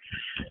right.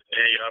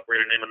 And your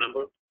operator name and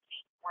number? 19.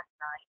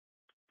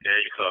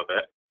 And your call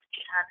back?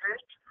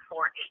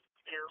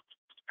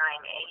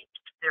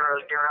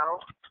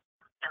 800-482-9800.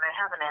 And I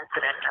have an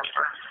incident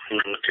number.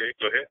 Okay,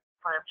 go ahead.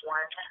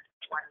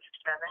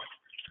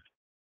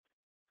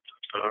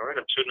 5117. All right,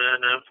 I'm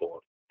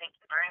 2994. Thank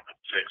you very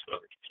much. Thanks,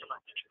 brother.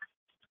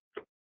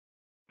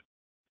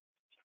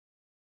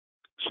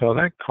 So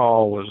that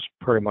call was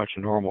pretty much a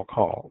normal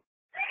call.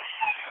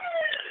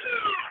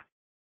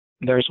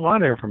 There's a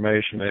lot of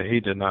information that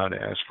he did not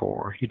ask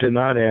for. He did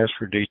not ask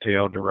for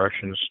detailed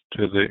directions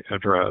to the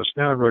address.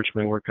 Now in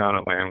Richmond, we're kind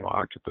of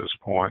landlocked at this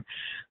point.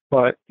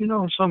 But, you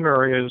know, in some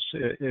areas,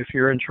 if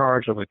you're in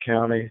charge of a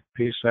county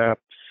PSAP,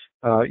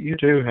 you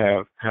do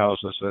have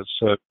houses that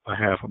sit a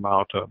half a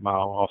mile to a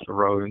mile off the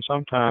road, and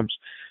sometimes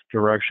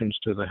directions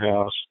to the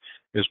house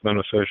is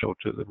beneficial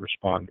to the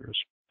responders.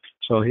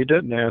 So he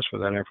didn't ask for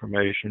that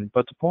information,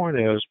 but the point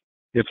is,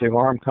 if the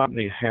alarm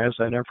company has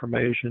that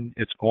information,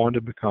 it's going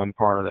to become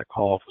part of that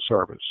call for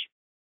service.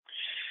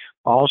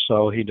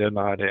 Also, he did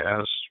not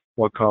ask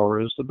what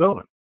color is the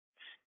building.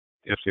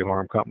 If the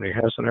alarm company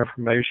has that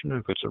information,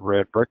 if it's a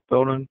red brick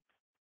building,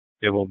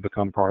 it will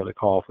become part of the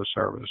call for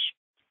service.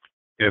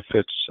 If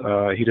it's,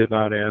 he did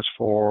not ask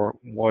for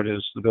what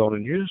is the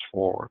building used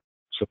for.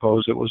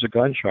 Suppose it was a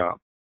gun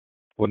shop.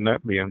 Wouldn't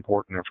that be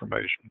important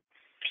information?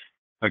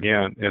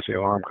 Again, if the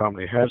alarm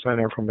company has that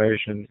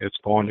information, it's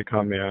going to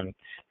come in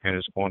and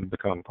it's going to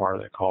become part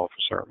of that call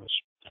for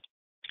service.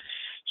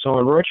 So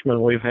in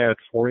Richmond, we've had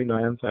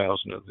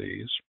 49,000 of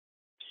these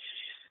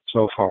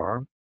so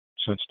far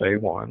since day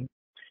one.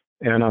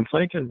 And I'm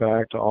thinking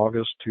back to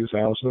August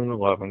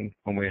 2011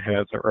 when we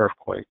had the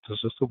earthquake.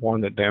 This is the one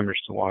that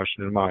damaged the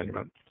Washington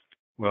Monument.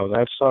 Well,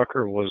 that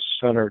sucker was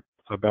centered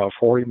about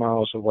 40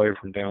 miles away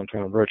from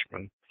downtown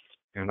Richmond.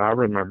 And I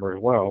remember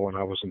it well when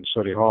I was in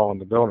City Hall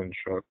and the building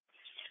shook.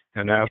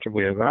 And after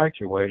we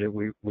evacuated,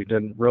 we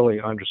didn't really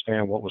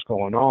understand what was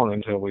going on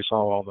until we saw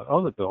all the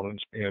other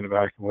buildings being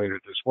evacuated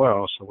as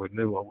well, so we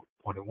knew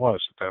what it was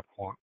at that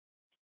point.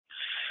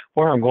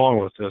 Where I'm going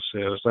with this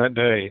is, that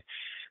day,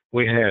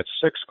 we had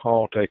 6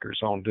 call takers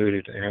on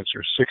duty to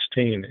answer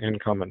 16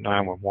 incoming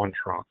 911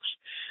 trunks.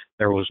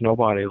 There was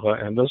nobody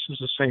left, and this is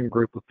the same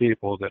group of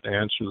people that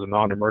answer the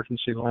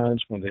non-emergency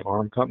lines when the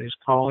alarm companies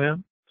call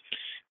in.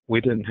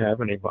 We didn't have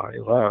anybody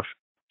left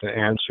to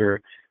answer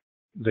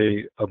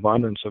the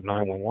abundance of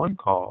 911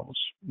 calls,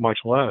 much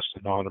less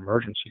the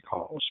non-emergency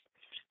calls.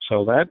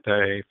 So that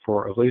day,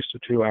 for at least a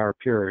 2-hour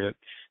period,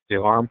 the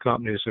alarm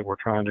companies that were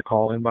trying to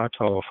call in by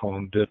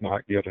telephone did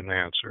not get an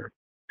answer,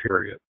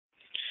 period.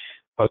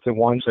 But the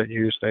ones that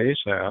used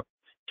ASAP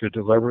to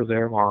deliver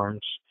their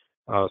alarms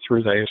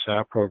through the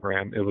ASAP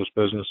program, it was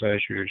business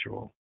as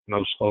usual,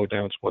 no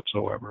slowdowns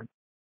whatsoever.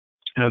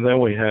 And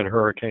then we had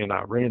Hurricane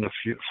Irene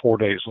 4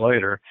 days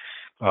later.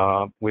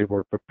 We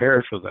were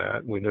prepared for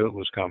that. We knew it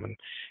was coming.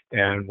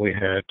 And we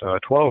had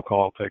 12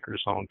 call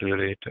takers on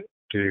duty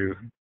to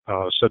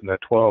sit in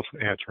that 12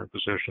 answering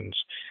positions.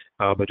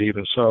 But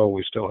even so,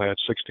 we still had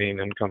 16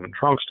 incoming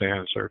trunks to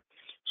answer.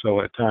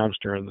 So at times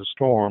during the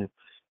storm,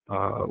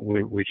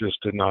 we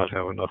just did not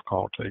have enough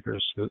call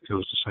takers. It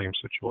was the same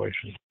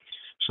situation.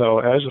 So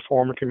as a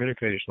former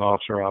communication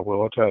officer, I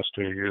will attest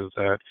to you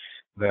that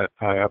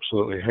I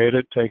absolutely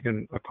hated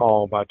taking a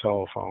call by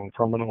telephone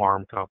from an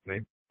alarm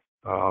company.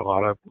 A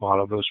lot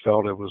of us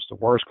felt it was the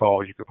worst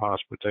call you could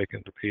possibly take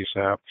into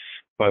PSAP,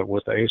 but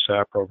with the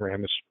ASAP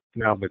program, it's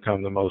now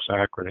become the most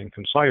accurate and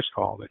concise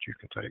call that you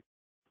can take.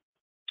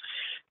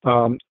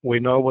 We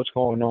know what's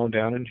going on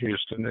down in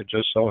Houston. It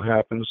just so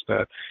happens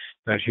that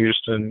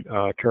Houston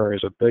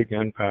carries a big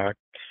impact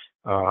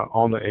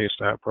on the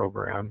ASAP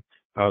program.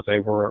 They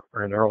were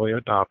an early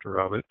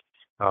adopter of it.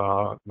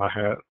 My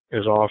hat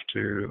is off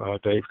to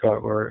Dave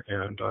Cutler,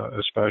 and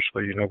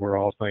especially, we're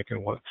all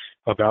thinking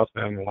about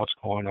them and what's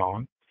going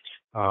on.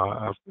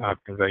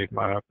 I've conveyed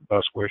my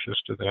best wishes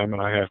to them,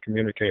 and I have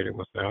communicated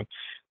with them.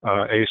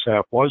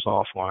 ASAP was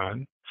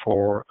offline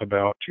for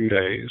about 2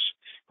 days.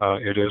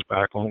 It is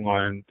back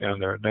online down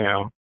there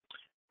now,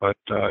 but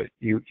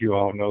you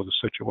all know the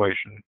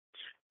situation.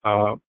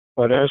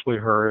 But as we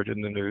heard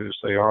in the news,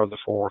 they are the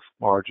 4th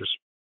largest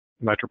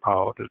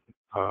metropolis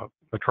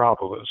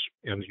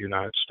in the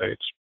United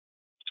States.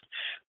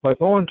 But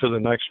going to the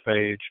next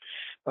page,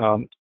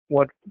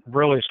 what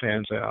really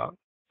stands out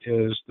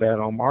is that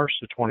on March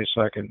the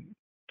 22nd,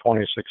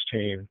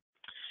 2016,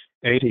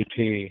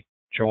 ADT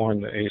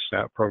joined the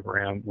ASAP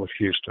program with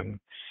Houston,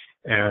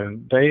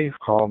 and Dave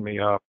called me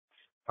up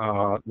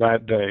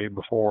that day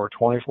before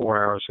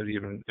 24 hours had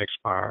even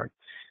expired,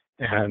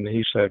 and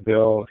he said,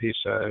 Bill, he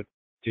said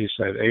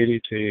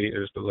ADT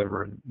is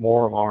delivering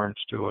more alarms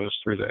to us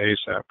through the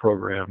ASAP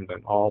program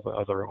than all the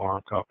other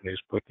alarm companies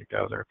put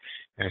together,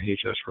 and he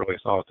just really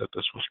thought that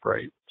this was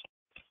great.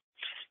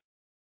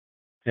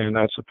 And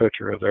that's a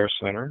picture of their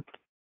center.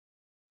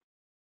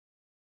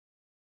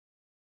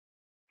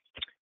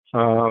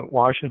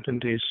 Washington,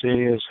 D.C.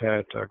 has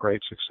had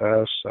great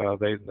success.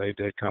 They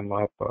did come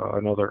up,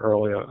 another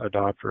early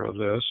adopter of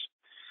this.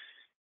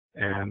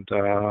 And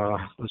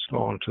let's go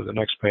on to the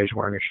next page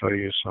where I can show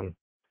you some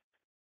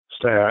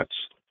stats.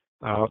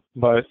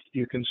 But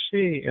you can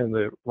see in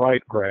the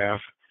right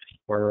graph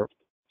where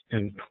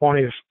in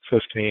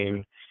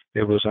 2015,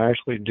 it was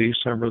actually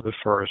December the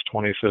 1st,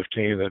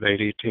 2015, that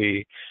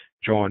ADT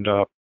joined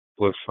up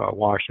with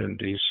Washington,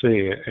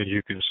 D.C., and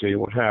you can see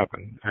what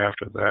happened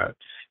after that.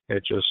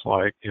 It just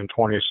like in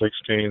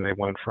 2016, they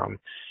went from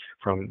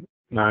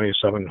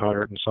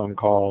 9,700 and some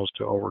calls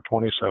to over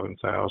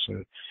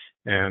 27,000.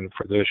 And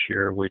for this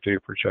year, we do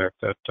project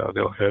that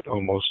they'll hit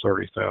almost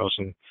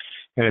 30,000.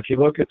 And if you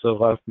look at the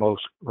leftmost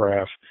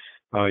graph,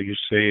 you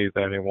see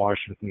that in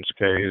Washington's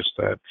case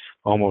that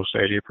almost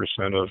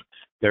 80% of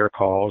their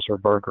calls are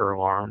burglar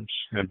alarms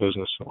and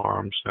business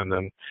alarms, and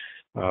then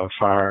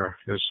fire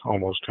is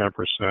almost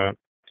 10%.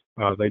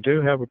 They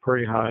do have a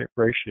pretty high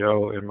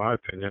ratio, in my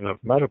opinion, of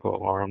medical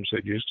alarms.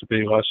 It used to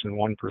be less than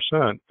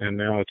 1%, and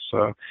now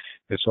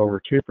it's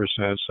over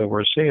 2%. So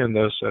we're seeing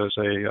this as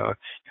a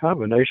kind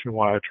of a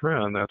nationwide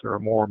trend that there are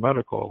more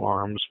medical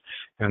alarms,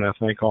 and I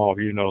think all of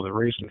you know the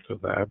reason for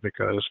that,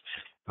 because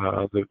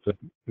the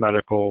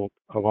medical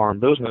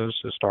alarm business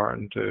is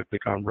starting to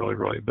become really,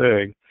 really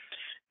big.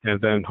 And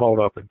then hold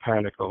up and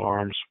panic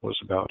alarms was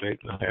about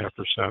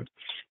 8.5%.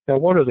 Now,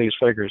 what do these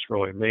figures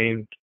really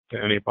mean to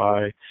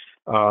anybody?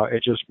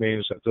 It just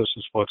means that this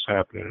is what's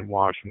happening in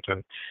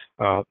Washington.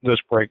 This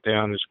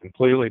breakdown is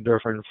completely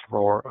different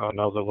for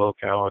another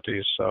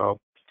locality, so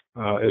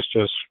it's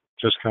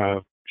just kind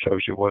of shows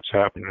you what's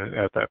happening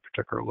at that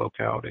particular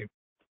locality.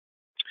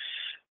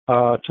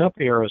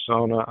 Tempe,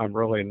 Arizona, I'm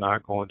really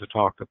not going to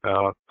talk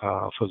about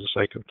for the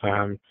sake of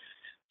time,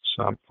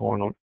 so I'm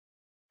going on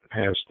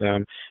past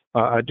them.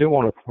 I do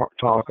want to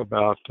talk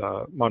about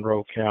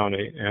Monroe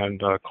County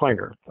and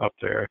Klinger up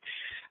there.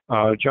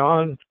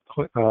 John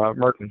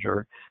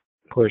Mertinger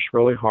pushed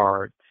really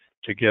hard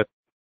to get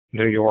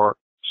New York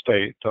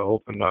State to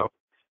open up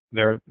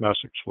their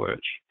message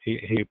switch.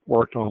 He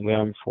worked on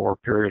them for a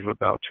period of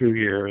about 2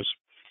 years.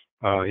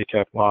 He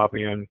kept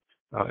lobbying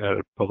at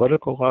a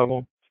political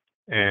level,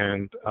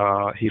 and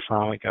he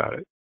finally got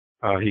it.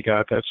 He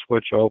got that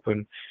switch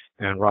open,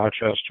 and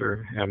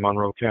Rochester and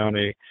Monroe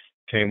County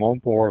came on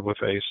board with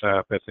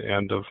ASAP at the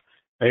end of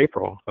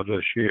April of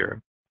this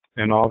year.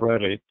 And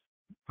already,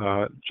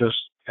 just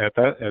at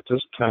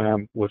this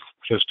time, with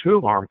just 2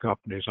 alarm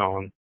companies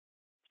on,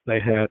 they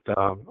had,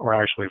 or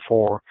actually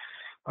 4,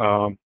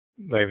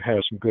 they've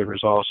had some good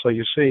results. So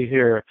you see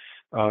here,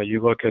 you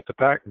look at the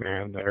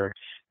Pac-Man there,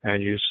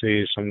 and you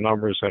see some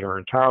numbers that are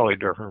entirely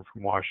different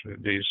from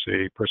Washington,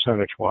 D.C.,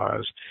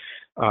 percentage-wise.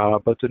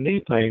 But the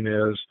neat thing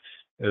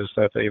is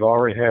that they've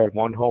already had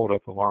 1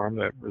 hold-up alarm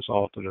that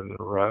resulted in an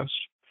arrest.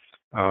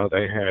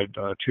 They had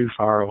 2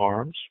 fire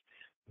alarms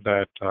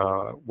that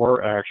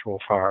were actual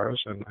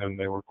fires, and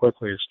they were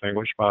quickly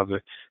extinguished by the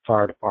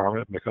fire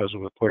department because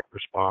of a quick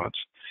response.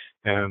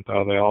 And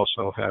they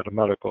also had a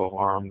medical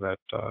alarm that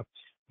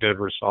did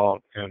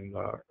result in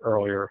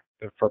earlier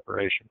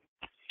preparation.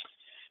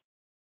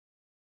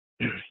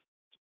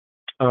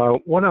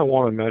 What I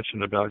want to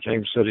mention about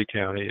James City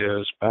County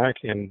is back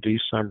in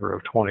December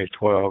of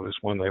 2012 is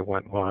when they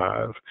went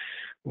live.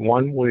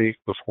 1 week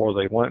before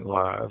they went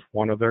live,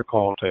 one of their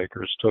call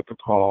takers took a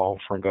call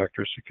from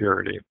Vector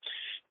Security,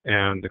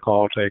 and the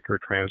call taker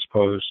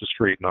transposed the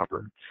street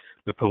number.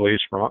 The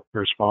police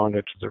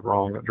responded to the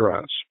wrong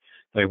address.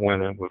 They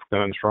went in with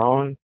guns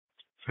drawn,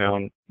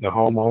 found the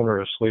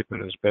homeowner asleep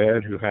in his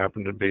bed who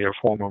happened to be a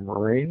former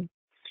Marine,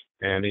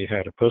 and he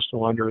had a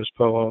pistol under his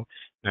pillow.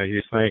 Now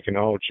you're thinking,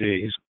 oh,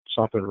 geez,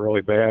 something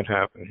really bad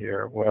happened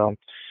here. Well,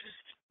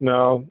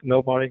 no,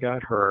 nobody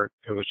got hurt.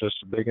 It was just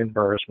a big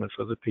embarrassment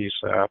for the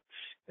PSAP,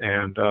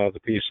 and the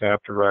PSAP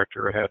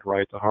director had to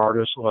write the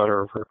hardest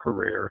letter of her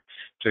career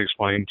to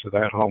explain to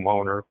that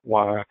homeowner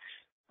why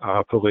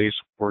police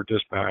were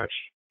dispatched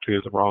to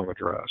the wrong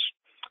address.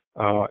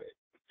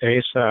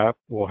 ASAP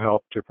will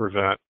help to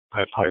prevent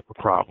that type of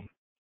problem.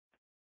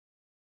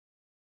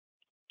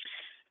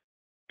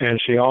 And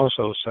she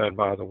also said,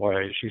 by the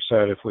way, she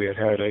said if we had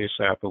had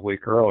ASAP a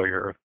week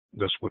earlier,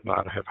 this would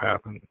not have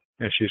happened.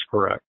 And she's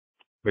correct,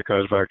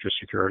 because Vector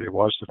Security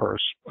was the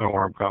first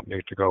alarm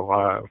company to go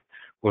live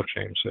with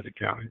James City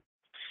County.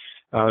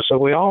 So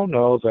we all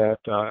know that,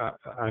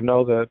 I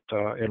know that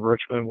in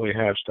Richmond we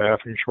have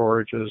staffing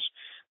shortages.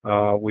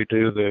 We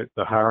do the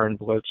hiring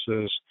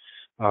blitzes.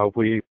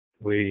 We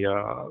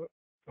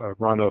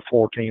run a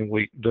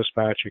 14-week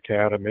dispatch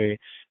academy,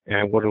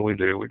 and what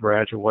do? We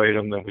graduate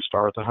them, then we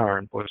start the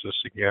hiring blitzes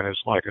again.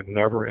 It's like a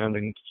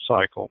never-ending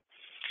cycle.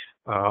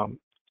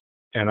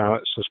 And I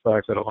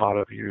suspect that a lot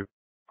of you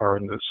are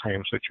in the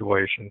same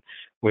situation.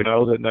 We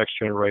know that next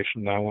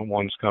generation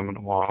 911 is coming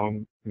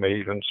along, may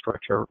even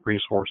stretch our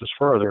resources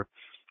further,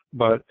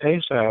 but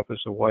ASAP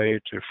is a way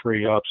to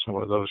free up some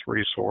of those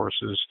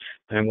resources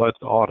and let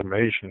the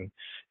automation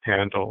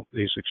handle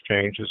these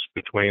exchanges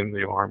between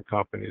the alarm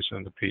companies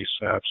and the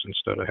PSAPs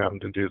instead of having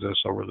to do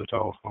this over the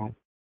telephone.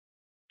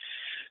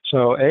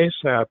 So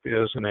ASAP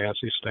is an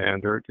ANSI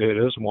standard. It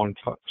is one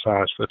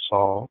size fits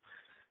all.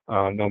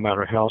 No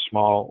matter how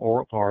small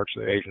or large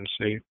the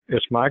agency.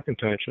 It's my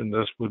contention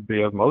this would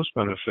be of most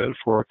benefit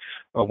for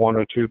a 1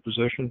 or 2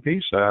 position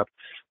PSAP,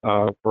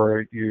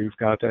 where you've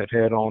got that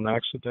head-on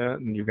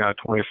accident and you've got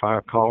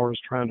 25 callers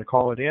trying to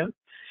call it in,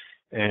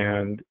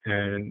 and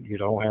you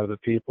don't have the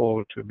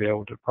people to be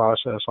able to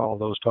process all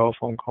those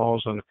telephone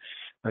calls and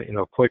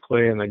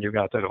quickly, and then you've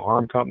got that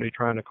alarm company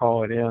trying to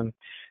call it in.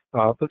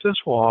 But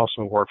this will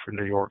also work for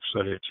New York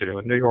City too,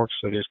 and New York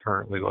City is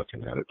currently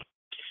looking at it.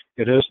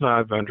 It is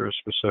not vendor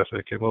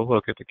specific, and we'll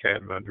look at the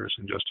CAD vendors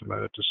in just a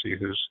minute to see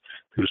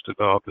who's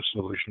developed a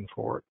solution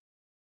for it.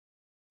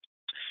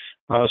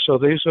 So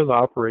these are the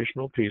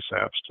operational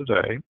PSAPs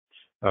today.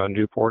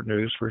 Newport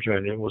News,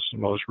 Virginia was the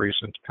most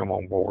recent to come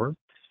on board.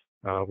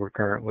 We're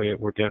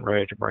getting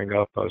ready to bring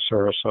up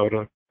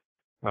Sarasota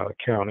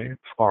County,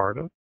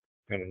 Florida,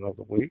 in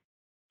another week,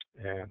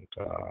 and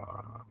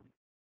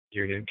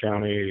Union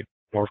County,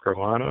 North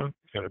Carolina,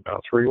 in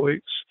about 3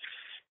 weeks.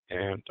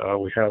 And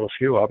we have a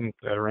few of them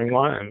that are in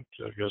line,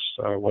 just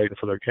waiting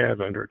for their CAD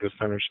vendor to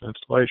finish the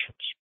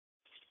installations.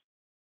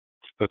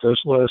 But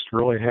this list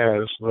really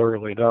has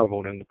literally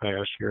doubled in the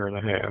past year and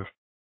a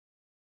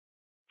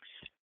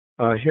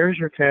half. Here's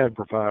your CAD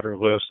provider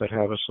list that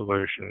have a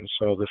solution.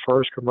 So the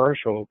first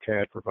commercial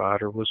CAD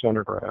provider was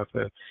Intergraph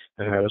that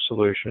had a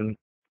solution.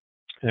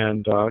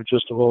 And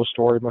just a little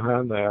story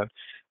behind that,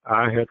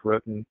 I had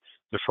written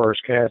the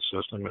first CAD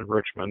system in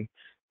Richmond.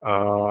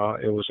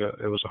 It was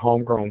a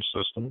homegrown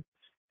system,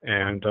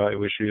 and it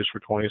was used for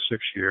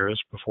 26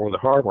 years before the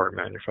hardware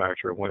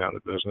manufacturer went out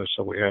of business,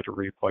 so we had to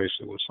replace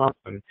it with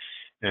something.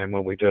 And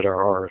when we did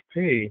our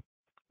RFP,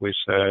 we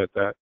said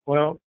that,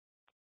 well,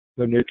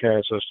 the new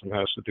CAD system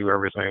has to do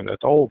everything that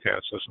the old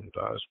CAD system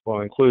does. Well,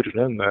 included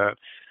in that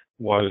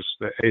was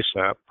the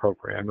ASAP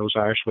program. It was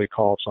actually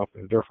called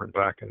something different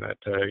back in that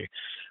day,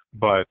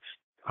 but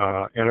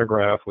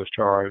Intergraph was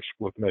charged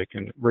with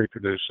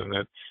reproducing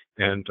it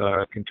and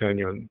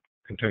continuing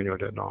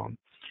it on.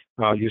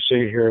 You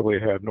see here we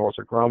have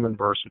Northrop Grumman,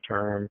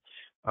 Versaterm.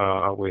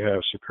 We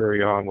have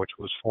Superion, which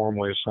was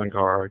formerly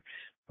SunGuard,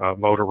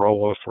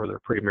 Motorola for their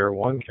Premier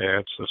One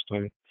CAD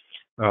system,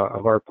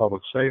 Alert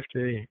Public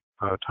Safety,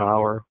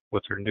 Tyler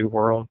with their New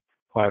World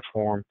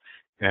platform,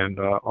 and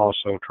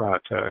also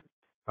TriTech.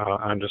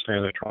 I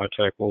understand that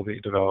TriTech will be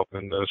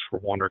developing this for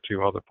 1 or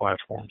 2 other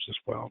platforms as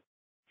well.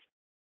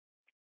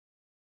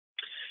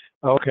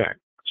 Okay,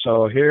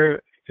 so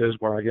here is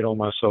where I get on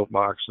my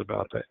soapbox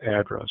about the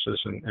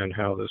addresses and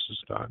how this is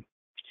done.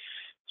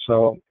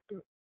 So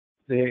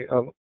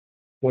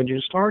when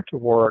you start to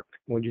work,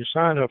 when you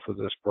sign up for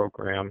this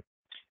program,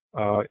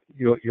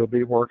 you'll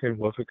be working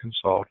with a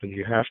consultant.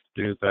 You have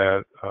to do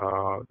that.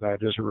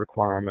 That is a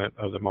requirement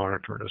of the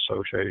Monitoring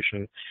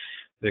Association.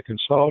 The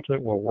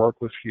consultant will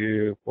work with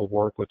you, will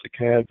work with the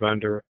CAD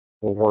vendor,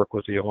 will work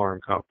with the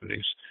alarm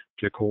companies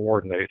to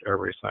coordinate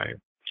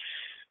everything.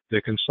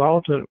 The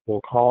consultant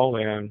will call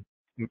in,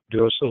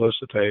 do a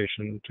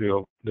solicitation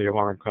to the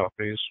alarm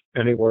companies,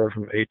 anywhere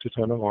from 8 to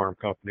 10 alarm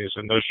companies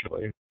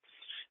initially,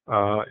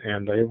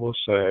 and they will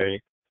say,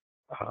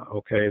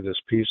 okay, this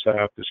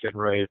PSAP is getting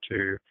ready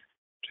to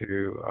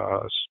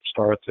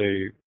start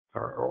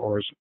or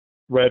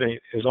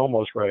is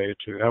almost ready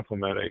to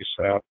implement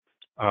ASAP.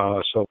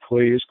 So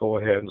please go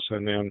ahead and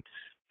send in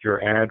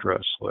your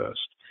address list.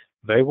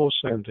 They will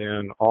send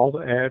in all the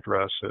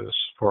addresses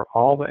for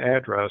all the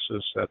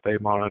addresses that they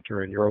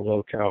monitor in your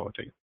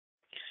locality.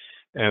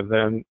 and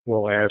then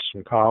we'll add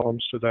some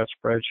columns to that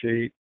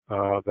spreadsheet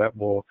that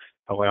will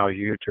allow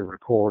you to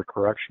record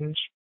corrections.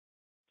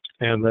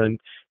 And then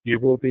you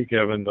will be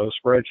given those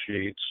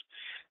spreadsheets,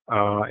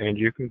 and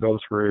you can go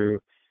through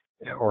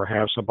or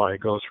have somebody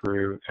go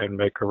through and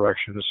make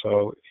corrections.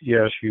 So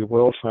yes, you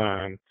will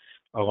find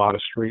a lot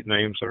of street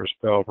names that are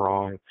spelled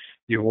wrong.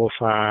 You will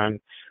find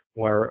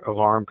where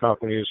alarm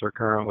companies are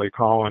currently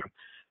calling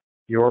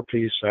your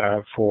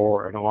PSAP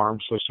for an alarm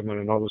system in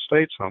another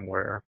state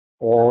somewhere,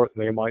 or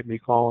they might be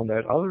calling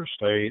that other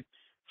state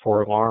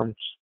for alarms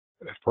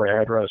for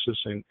addresses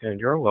in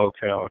your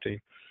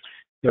locality.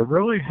 There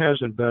really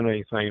hasn't been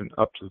anything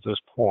up to this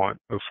point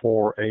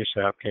before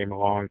ASAP came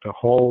along to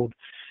hold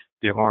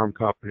the alarm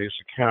companies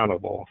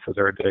accountable for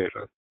their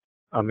data.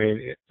 I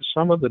mean,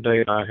 some of the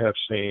data I have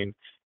seen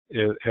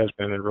has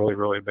been in really,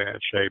 really bad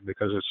shape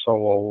because it's so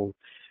old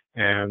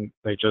and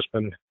they just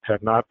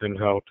have not been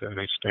held to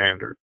any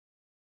standard.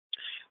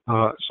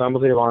 Some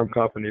of the alarm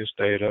companies'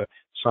 data,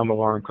 some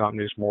alarm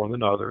companies more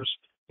than others,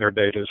 their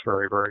data is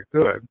very, very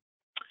good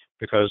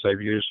because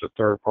they've used a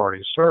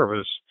third-party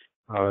service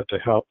to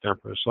help them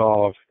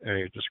resolve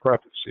any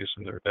discrepancies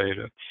in their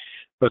data.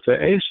 But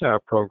the ASAP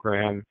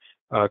program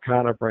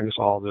kind of brings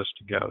all this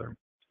together.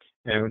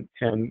 And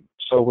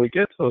so we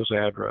get those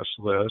address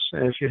lists,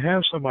 and if you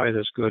have somebody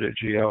that's good at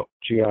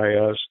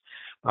GIS,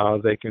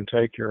 they can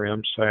take your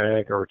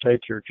MSAG or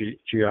take your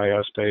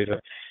GIS data,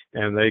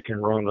 and they can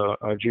run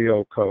a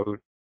geocode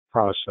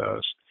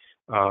process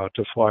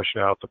to flush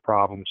out the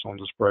problems on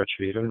the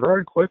spreadsheet, and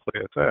very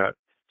quickly at that,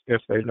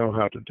 if they know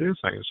how to do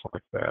things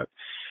like that.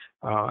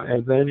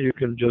 And then you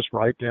can just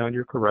write down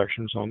your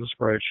corrections on the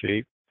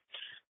spreadsheet.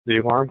 The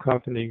alarm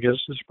company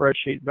gets the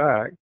spreadsheet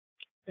back,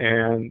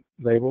 and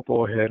they will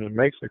go ahead and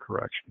make the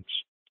corrections.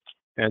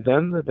 And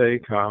then the day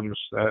comes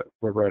that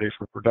we're ready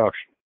for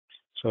production.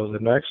 So the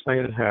next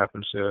thing that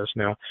happens is,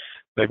 now,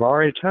 they've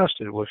already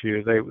tested with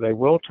you. They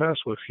will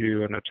test with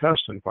you in a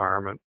test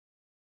environment.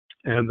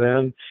 And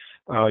then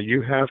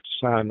you have to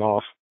sign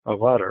off a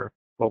letter,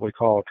 what we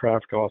call a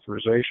traffic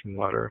authorization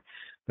letter,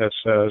 that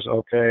says,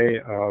 okay,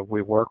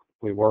 we work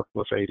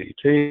with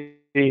ADT,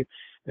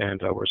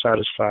 and we're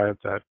satisfied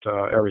that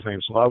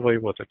everything's lovely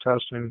with the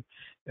testing,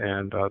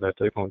 and that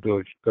they're going to do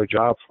a good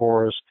job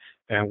for us,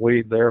 and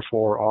we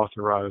therefore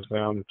authorize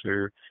them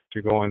to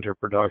go into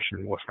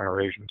production with our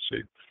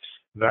agency.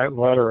 That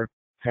letter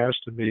has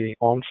to be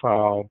on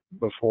file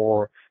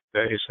before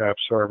the ASAP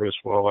service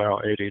will allow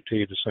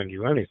ADT to send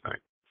you anything.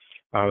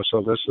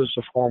 So this is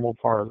the formal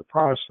part of the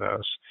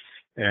process,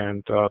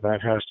 and that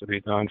has to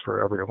be done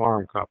for every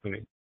alarm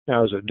company.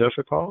 Now, is it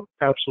difficult?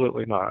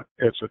 Absolutely not.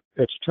 It's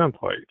a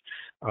template.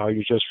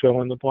 You just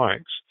fill in the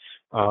blanks.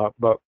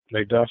 But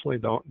they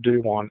definitely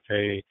do want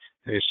a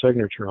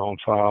signature on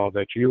file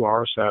that you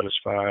are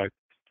satisfied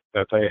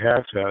that they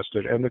have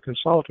tested, and the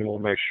consultant will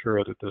make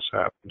sure that this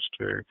happens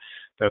too,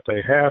 that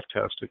they have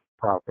tested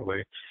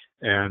properly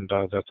and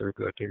that they're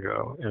good to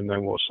go. And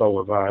then we'll so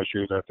advise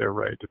you that they're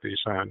ready to be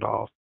signed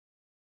off.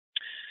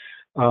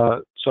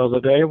 So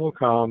the day will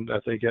come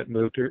that they get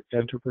moved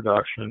into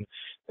production,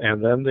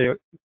 and then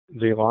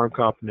the alarm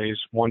companies,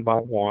 one by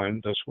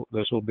one,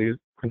 this will be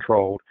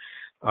controlled,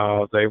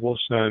 they will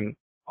send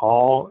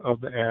all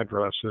of the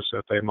addresses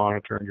that they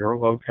monitor in your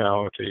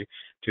locality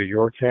to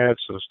your CAD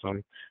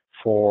system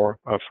for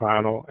a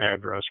final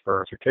address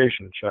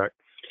verification check.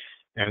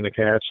 And the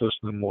CAD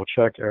system will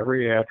check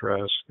every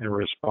address and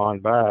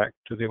respond back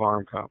to the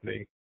alarm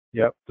company.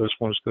 Yep, this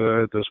one's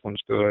good, this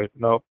one's good.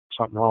 Nope,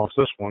 something wrong with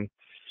this one.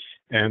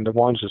 And the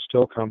ones that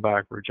still come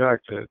back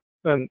rejected,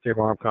 then the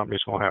alarm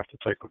company's going to have to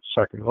take a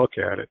second look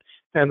at it.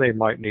 And they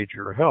might need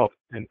your help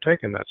in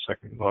taking that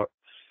second look.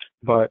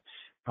 But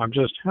I'm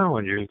just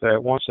telling you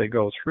that once they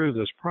go through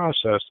this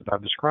process that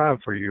I've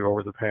described for you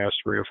over the past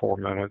 3 or 4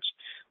 minutes,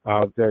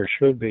 there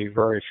should be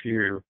very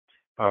few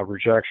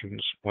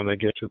rejections when they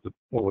get to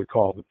what we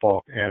call the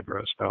bulk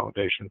address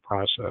validation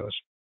process.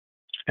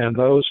 And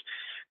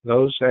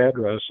those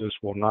addresses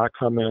will not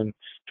come in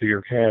to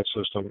your CAD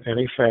system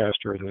any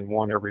faster than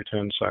 1 every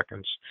 10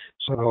 seconds.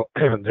 So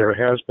there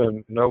has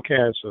been no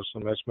CAD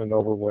system that's been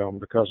overwhelmed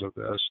because of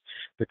this,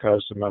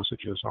 because the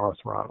messages are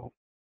throttled.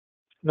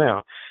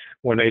 Now,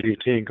 when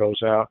ADT goes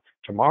out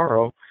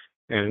tomorrow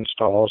and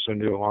installs a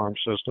new alarm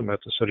system at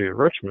the City of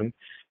Richmond,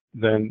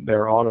 then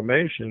their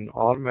automation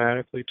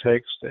automatically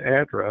takes the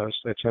address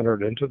that's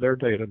entered into their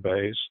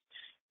database,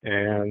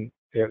 and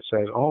it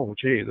says, oh,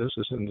 gee, this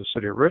is in the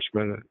City of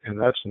Richmond, and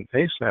that's an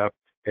ASAP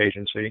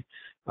agency.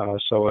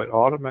 So it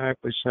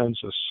automatically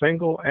sends a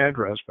single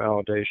address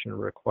validation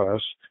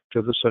request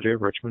to the City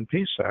of Richmond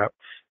PSAP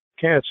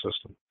CAD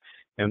system,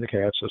 and the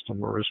CAD system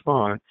will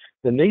respond.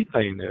 The neat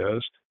thing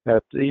is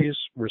that these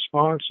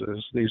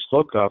responses, these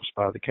lookups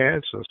by the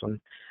CAD system,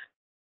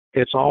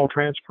 it's all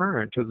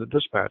transparent to the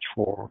dispatch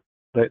floor.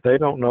 They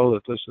don't know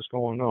that this is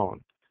going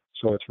on.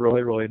 So it's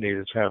really, really neat.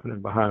 It's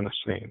happening behind the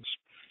scenes.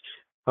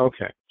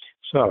 Okay,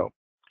 so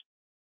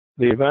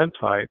the event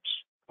types,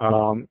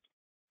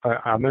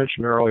 I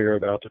mentioned earlier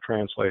about the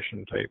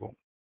translation table.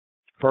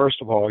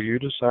 first of all, you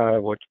decide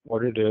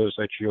what it is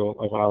that you'll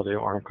allow the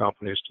alarm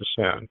companies to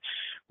send.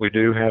 We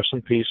do have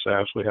some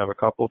PSAPs. We have a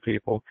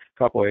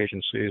couple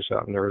agencies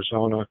out in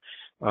Arizona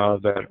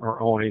that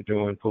are only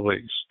doing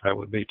police. That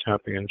would be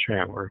Tempe and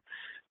Chandler.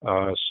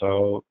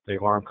 So the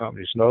alarm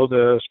companies know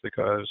this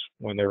because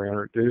when they're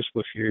introduced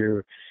with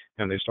you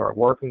and they start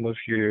working with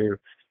you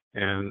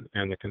and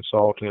the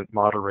consultant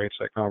moderates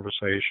that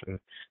conversation,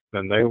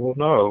 then they will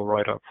know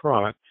right up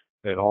front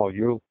that all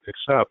you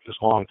accept is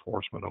law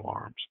enforcement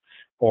alarms.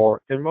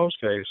 Or in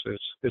most cases,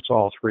 it's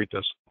all three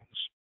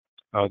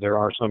disciplines. There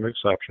are some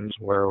exceptions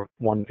where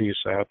one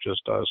PSAP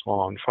just does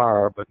law and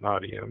fire, but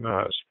not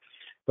EMS.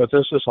 But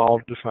this is all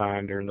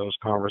defined during those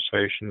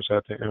conversations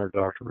at the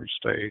introductory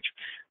stage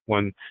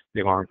when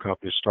the alarm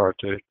companies start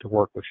to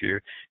work with you.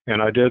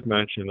 And I did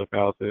mention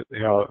about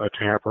how a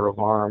tamper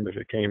alarm, if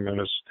it came in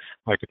as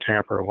like a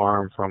tamper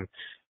alarm from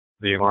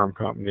the alarm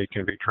company,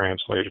 can be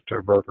translated to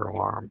a burglar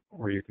alarm,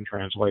 or you can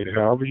translate it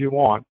however you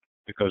want,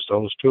 because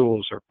those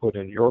tools are put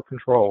in your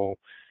control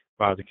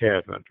by the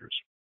CAD vendors.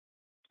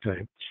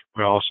 Okay.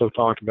 We also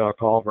talked about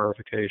call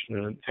verification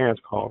and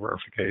enhanced call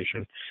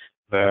verification.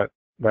 That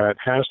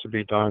has to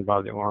be done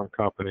by the alarm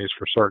companies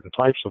for certain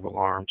types of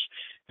alarms,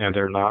 and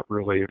they're not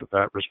relieved of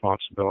that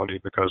responsibility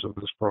because of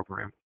this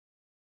program.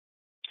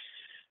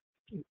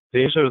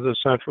 These are the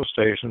central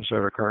stations that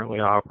are currently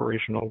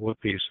operational with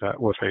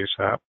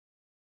PSAP.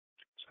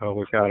 So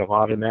we've got a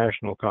lot of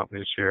national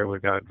companies here.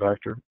 We've got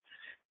Vector,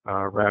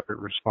 Rapid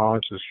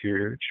Response is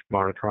huge,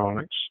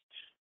 Monotronics,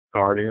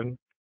 Guardian,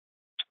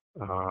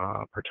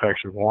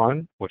 Protection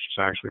One, which is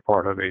actually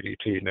part of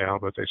ADT now,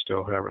 but they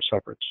still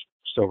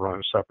run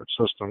a separate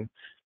system.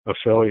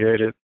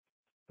 Affiliated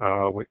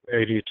with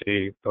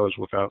ADT goes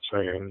without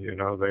saying,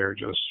 they're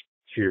just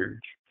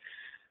huge.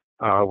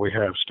 We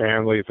have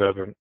Stanley,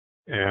 Vivint,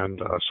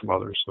 and some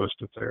others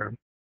listed there.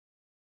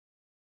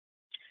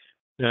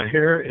 Now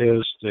here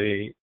is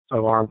the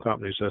alarm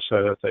companies that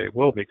said that they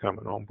will be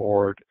coming on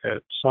board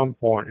at some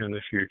point in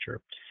the future.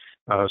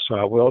 So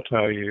I will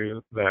tell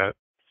you that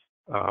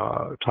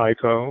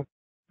Tyco,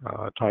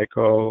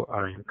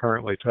 I'm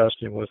currently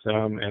testing with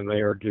them, and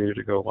they are due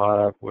to go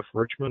live with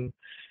Richmond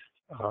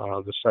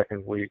the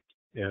second week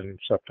in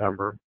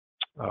September.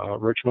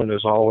 Richmond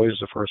is always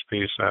the first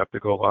PSAP to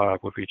go live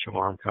with each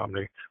alarm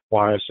company.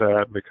 Why is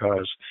that?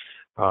 Because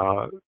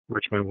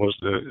Richmond was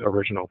the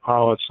original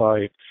pilot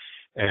site,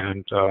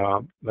 and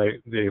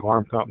the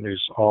alarm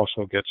companies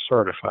also get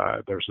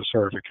certified. There's a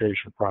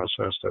certification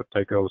process that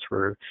they go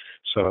through,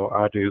 so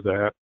I do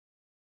that.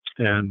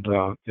 And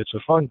it's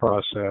a fun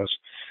process,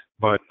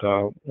 but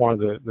one of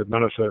the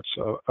benefits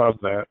of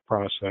that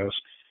process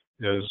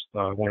is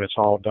when it's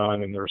all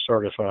done and they're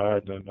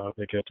certified, then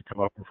they get to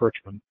come up with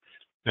Richmond.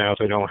 Now, if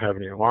they don't have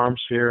any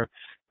alarms here,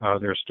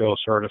 they're still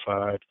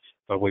certified,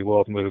 but we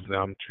will move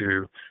them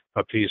to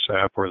a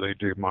PSAP where they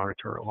do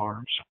monitor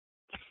alarms.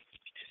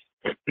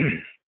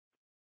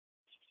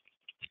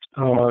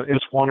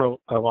 It's won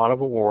a lot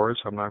of awards.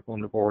 I'm not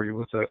going to bore you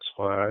with that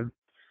slide.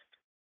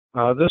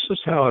 This is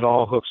how it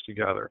all hooks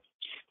together.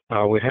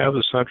 We have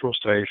the central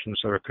stations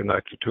that are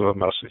connected to a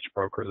message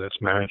broker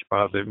that's managed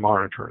by the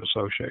Monitoring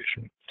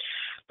Association.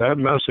 That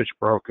message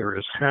broker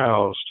is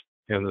housed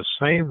in the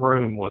same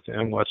room with the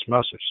NWET's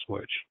message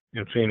switch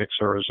in Phoenix,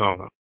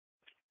 Arizona.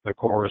 Of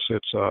course,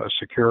 it's a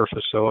secure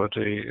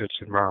facility. It's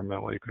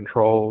environmentally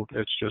controlled.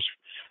 It's just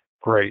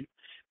great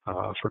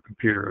for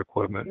computer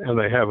equipment. And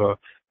they have a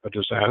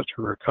disaster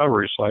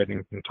recovery site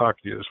in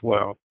Kentucky as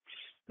well.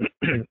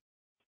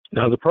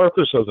 Now, the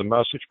purpose of the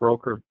message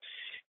broker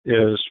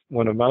is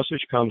when a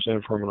message comes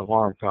in from an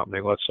alarm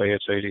company, let's say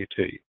it's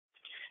ADT,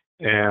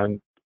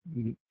 and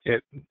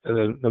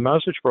the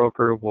message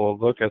broker will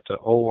look at the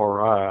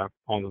ORI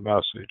on the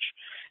message,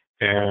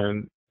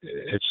 and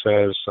it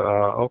says,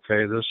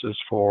 okay, this is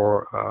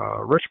for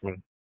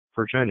Richmond,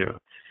 Virginia.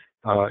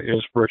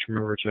 Is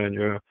Richmond,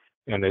 Virginia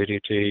and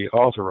ADT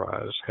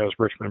authorized? Has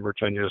Richmond,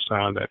 Virginia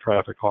signed that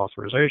traffic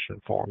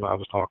authorization form I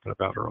was talking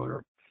about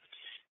earlier?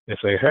 If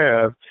they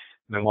have,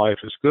 then life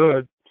is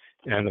good,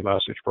 and the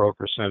message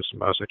broker sends the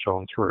message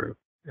on through.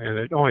 And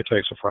it only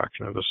takes a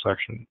fraction of a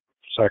second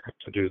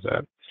to do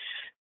that.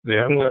 The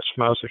NWET's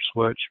message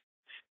switch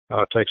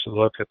takes a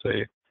look at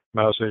the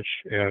message,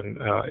 and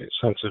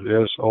since it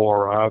is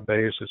ORI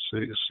based,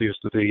 it sees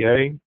the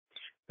VA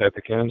that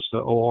begins the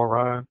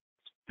ORI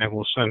and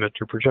will send it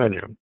to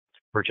Virginia.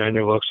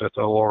 Virginia looks at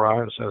the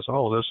ORI and says,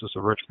 oh, this is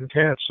the Richmond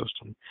CAD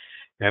system,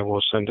 and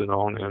we'll send it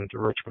on into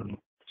Richmond.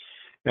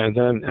 And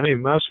then any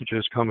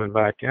messages coming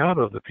back out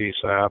of the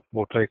PSAP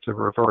will take the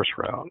reverse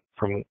route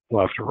from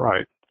left to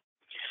right.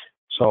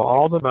 So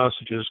all the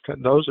messages,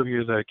 those of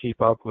you that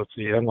keep up with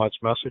the NWET's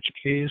message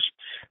keys,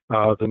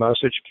 the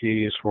message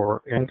keys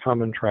for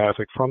incoming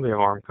traffic from the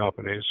alarm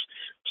companies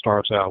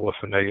starts out with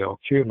an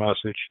ALQ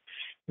message,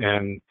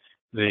 and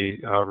the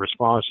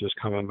responses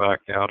coming back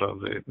out of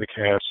the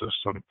CAD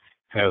system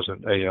has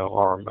an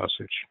ALR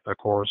message. Of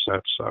course,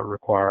 that's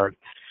required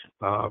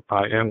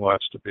by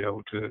inlets to be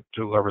able to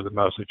deliver the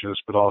messages,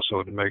 but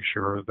also to make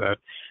sure that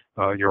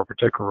your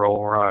particular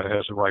ORI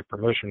has the right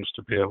permissions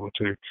to be able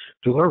to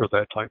deliver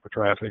that type of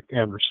traffic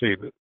and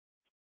receive it.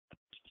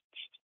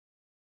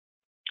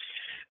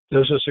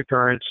 This is the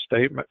current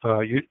state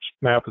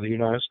map of the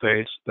United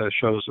States that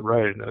shows the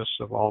readiness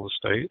of all the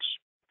states.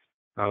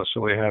 So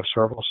we have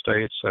several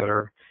states that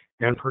are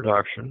in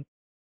production.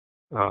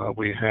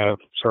 We have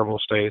several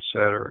states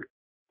that are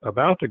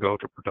about to go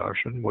to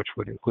production, which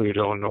would include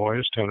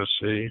Illinois,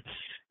 Tennessee,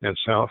 and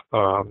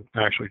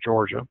actually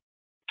Georgia.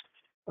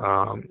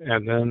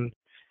 And then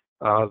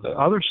the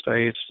other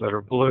states that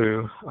are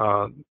blue,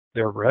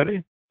 they're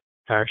ready.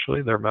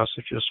 Actually, their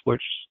message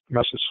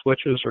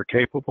switches are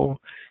capable.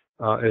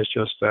 It's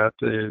just that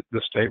the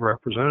state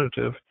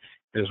representative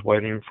is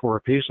waiting for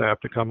a PSAP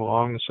to come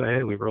along and say,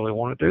 hey, we really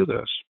want to do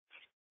this.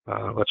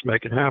 Let's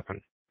make it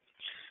happen.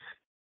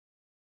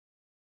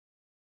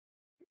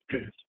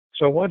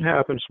 So what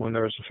happens when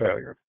there's a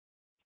failure?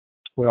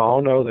 We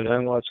all know that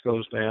inlets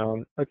goes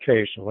down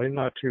occasionally,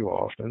 not too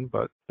often,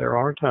 but there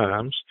are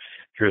times.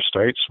 Your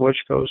state switch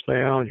goes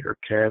down, your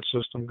CAD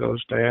system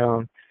goes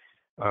down,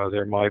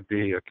 there might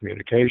be a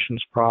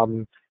communications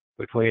problem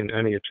between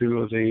any two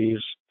of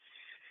these.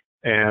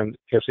 And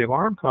if the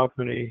alarm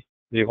company's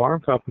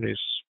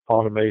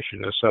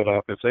automation is set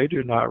up, if they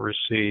do not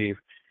receive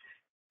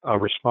a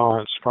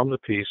response from the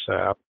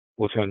PSAP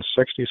within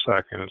 60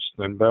 seconds,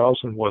 then bells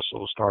and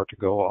whistles start to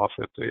go off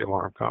at the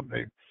alarm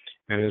company.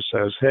 And it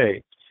says,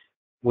 hey,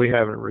 we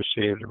haven't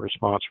received a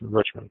response from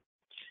Richmond.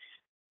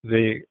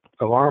 The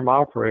alarm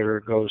operator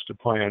goes to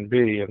plan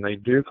B, and they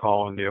do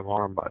call in the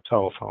alarm by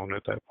telephone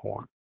at that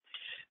point.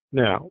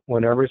 Now,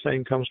 when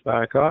everything comes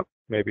back up,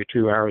 maybe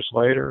 2 hours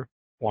later,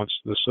 once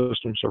the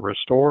systems are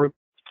restored,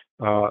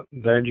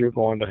 then you're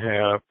going to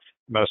have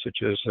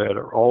messages that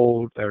are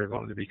old that are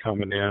going to be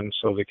coming in.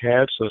 So the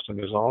CAD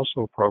system is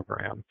also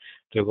programmed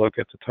to look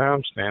at the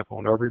timestamp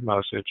on every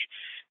message.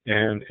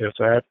 And if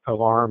that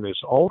alarm is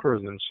older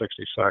than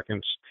 60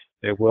 seconds,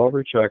 it will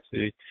reject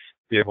the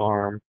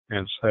alarm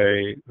and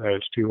say that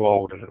it's too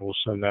old, and it will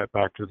send that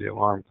back to the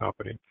alarm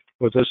company.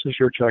 But this is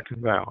your check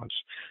and balance.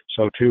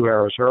 So 2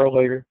 hours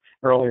earlier,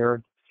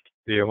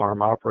 the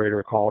alarm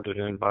operator called it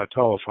in by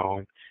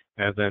telephone,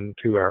 and then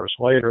 2 hours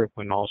later,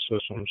 when all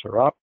systems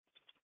are up,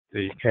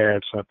 the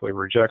CAD simply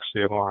rejects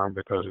the alarm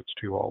because it's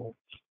too old.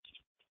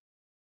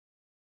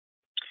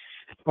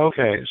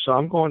 Okay, so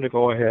I'm going to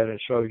go ahead and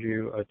show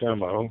you a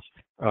demo.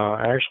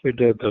 I actually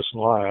did this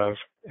live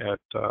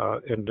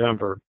in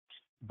Denver,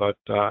 but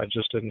I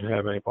just didn't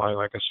have anybody,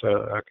 like I said,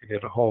 I could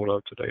get a hold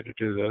of today to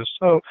do this.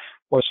 So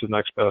what's the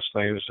next best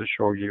thing is to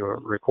show you a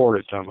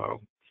recorded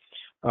demo.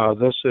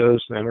 This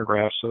is the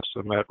Intergraph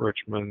system at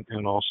Richmond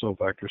and also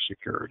Vector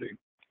Security.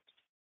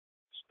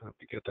 So let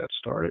me get that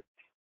started.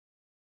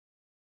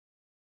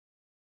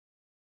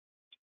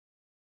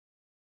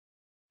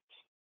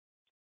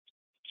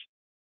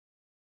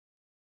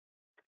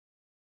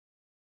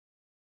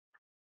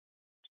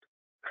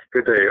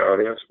 Good day,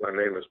 audience. My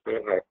name is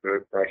Bill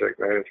Hopgood, Project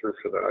Manager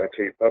for the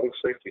IT Public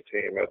Safety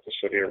Team at the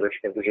City of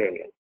Richmond,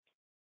 Virginia.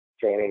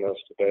 Joining us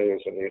today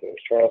is Anita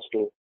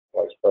Ostrowski,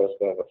 Vice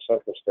President of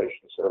Central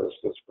Station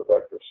Services for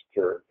Vector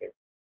Security.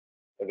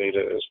 Anita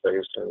is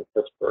based in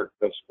Pittsburgh,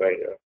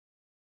 Pennsylvania.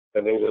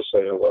 Anita,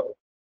 say hello.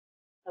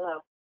 Hello.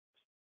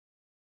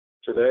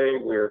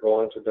 Today, we are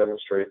going to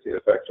demonstrate the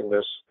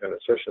effectiveness and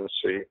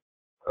efficiency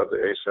of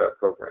the ASAP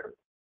program.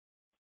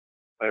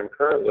 I am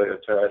currently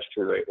attached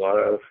to a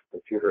live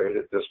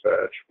computer-aided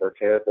dispatch or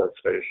CAD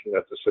workstation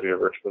at the City of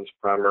Richmond's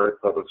primary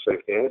public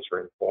safety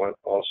answering point,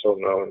 also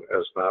known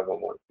as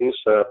 911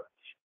 PSAP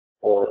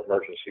or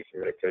Emergency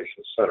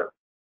Communications Center.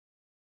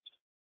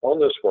 On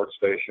this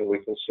workstation, we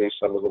can see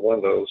some of the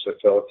windows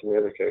that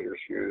telecommunicators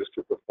use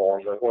to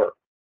perform their work.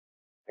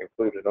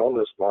 Included on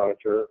this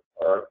monitor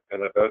are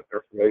an event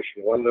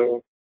information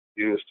window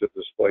used to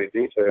display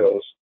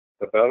details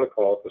about a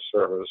call to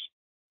service,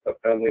 a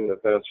pending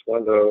events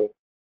window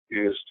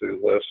used to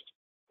list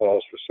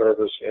calls for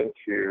service in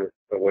queue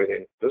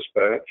awaiting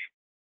dispatch,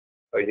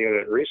 a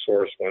unit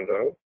resource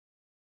window,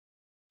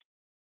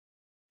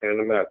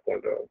 and a map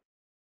window.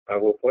 I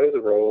will play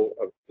the role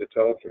of the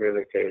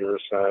telecommunicator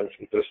assigned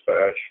to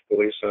dispatch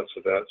police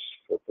incidents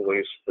for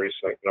police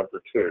precinct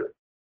number 2.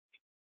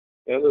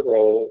 In the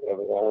role of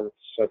alarm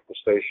central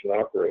station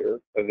operator,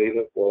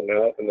 Anita will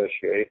now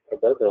initiate a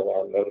burglar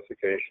alarm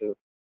notification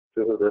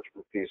to the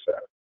Richmond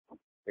PSAP.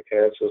 The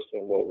CAD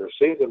system will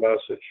receive the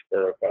message,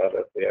 verify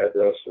that the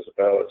address is a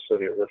valid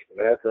City of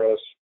Richmond address,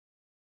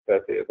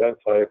 that the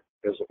event type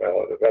is a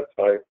valid event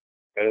type,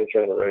 and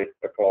generate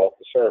a call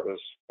to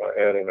service by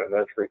adding an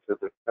entry to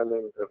the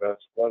pending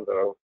events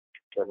window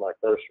where my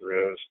cursor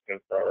is in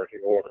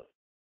priority order.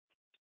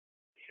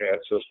 The CAD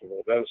system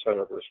will then send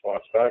a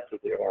response back to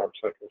the alarm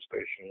central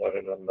station,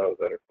 letting them know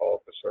that a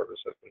call to service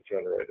has been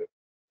generated.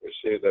 We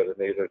see that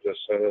Anita just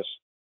sent us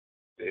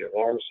the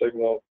alarm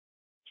signal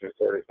to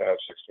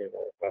 3516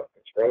 North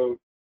Hopkins Road.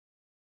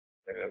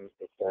 And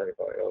before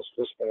anybody else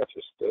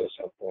dispatches this,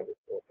 I'm going to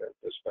go ahead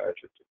and dispatch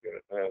it to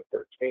Unit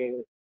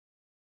 913.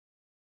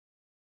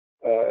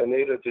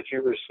 Anita, did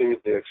you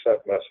receive the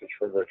accept message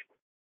from Richmond?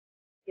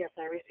 Yes,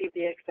 I received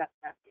the accept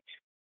message.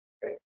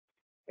 Okay.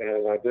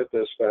 And I did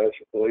dispatch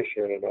a police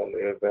unit on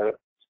the event.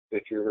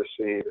 Did you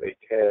receive a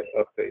CAD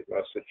update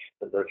message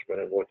from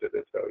Richmond, and what did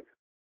it tell you?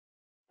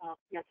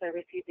 Yes, I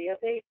received the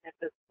update, and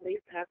the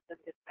police have been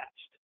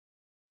dispatched.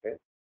 Okay.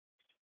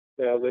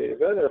 Now, the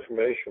event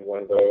information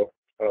window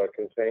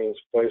contains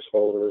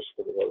placeholders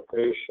for the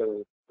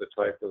location, the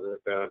type of the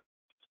event,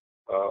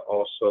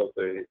 also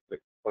the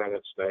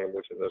planet's name,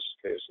 which in this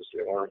case is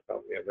the alarm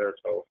company, and their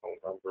telephone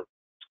number.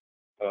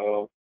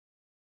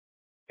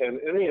 And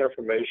any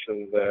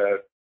information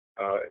that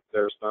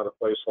there's not a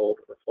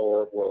placeholder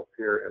for will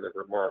appear in the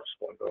remarks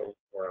window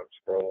where I'm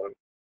scrolling.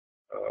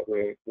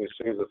 We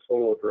see the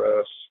full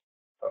address,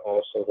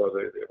 also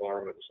whether the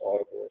alarm is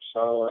audible or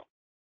silent,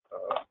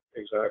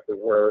 exactly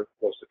where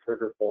was the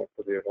trigger point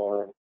for the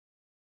alarm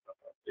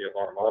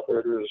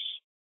operator's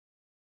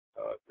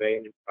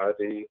name,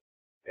 ID,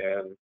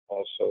 and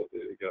also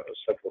the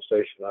central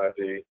station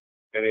ID,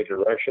 any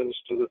directions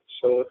to the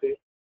facility,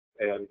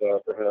 and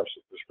perhaps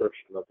a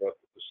description of what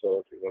the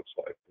facility looks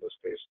like, in this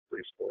case, a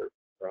three-story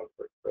ground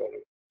brick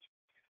building.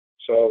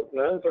 So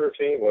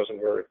 913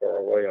 wasn't very far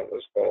away on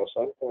this call,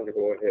 so I'm going to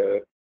go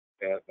ahead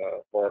and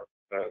mark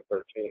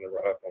 913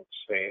 arrived on the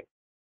scene.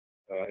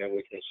 And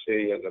we can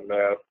see in the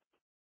map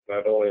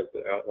not only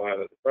the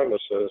outline of the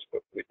premises,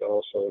 but we can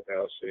also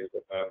now see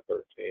that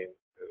 913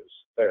 is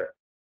there.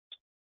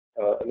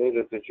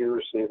 Anita, did you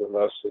receive a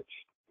message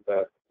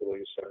that the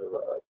police had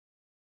arrived?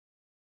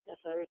 Yes,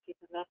 I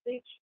received a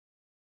message.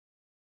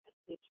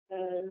 It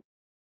says,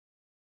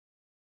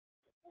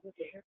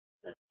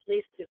 the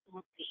police is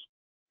on scene.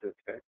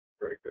 Okay,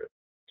 very good.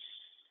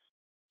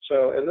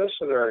 So in this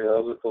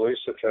scenario, the police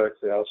have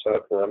checked the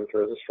outside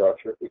perimeter of the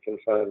structure. We can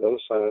find no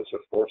signs of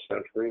forced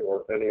entry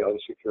or any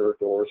unsecured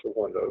doors or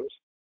windows.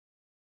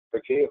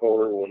 The key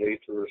holder will need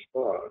to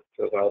respond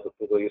to allow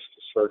the police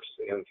to search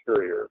the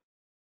interior.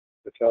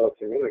 The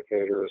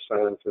telecommunicator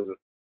assigned to the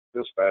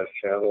dispatch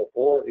channel,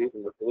 or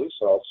even the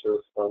police officer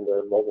from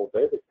their mobile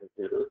data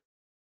computer,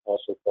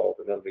 also called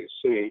an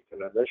MDC, can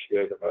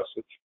initiate a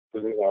message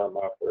to the alarm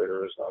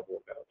operator, as I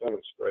will now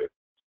demonstrate.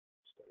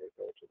 So let me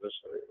go to this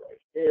area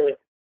right here.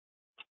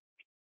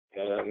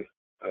 And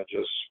I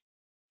just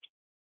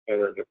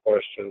entered the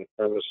question,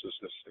 premises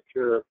is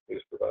secure,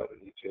 please provide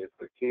an ETA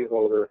for the key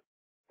holder.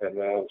 And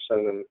now I'm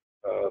sending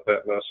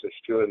that message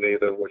to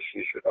Anita, which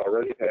she should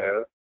already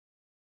have.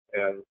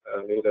 And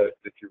Anita,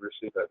 did you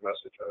receive that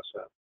message I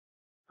sent?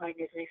 I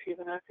did receive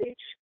a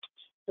message.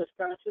 The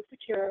start is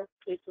secure.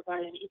 Please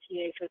provide an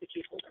ETA for the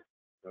key holder.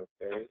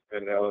 Okay.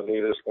 And now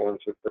Anita is going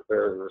to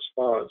prepare a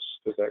response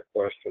to that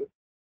question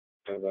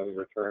and then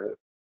return it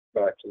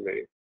back to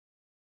me.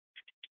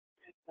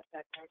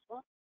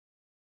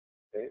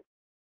 Okay.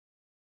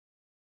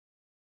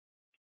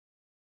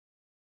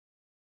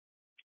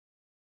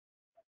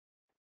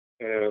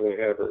 And we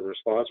have a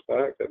response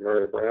back that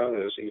Mary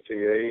Brown is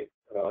ETA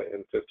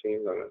in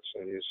 15 minutes.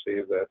 And you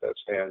see that that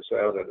stands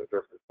out in a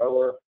different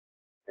color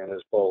and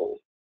is bold.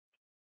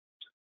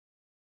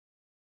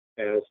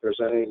 And if there's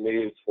any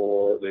need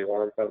for the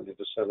alarm company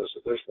to send us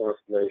additional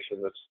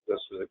information, this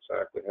is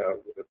exactly how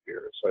it would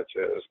appear, such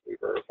as we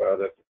verify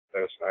that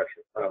there's an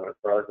actual crime in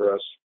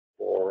progress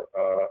or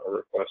a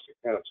request to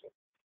cancel.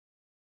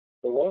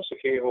 But once the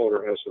key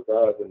holder has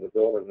arrived and the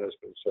building has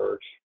been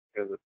searched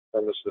and the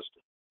premises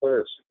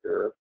declared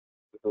secure,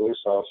 the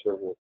police officer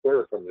will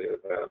clear from the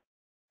event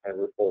and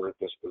report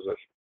a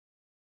disposition.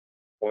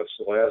 Once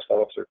the last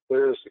officer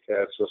clears, the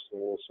CAD system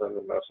will send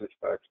a message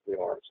back to the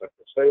alarm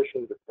central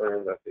station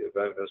declaring that the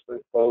event has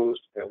been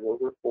closed and will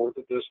report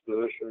the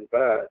disposition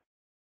back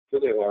to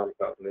the alarm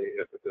company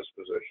if the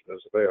disposition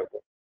is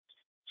available.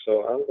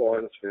 So I'm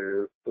going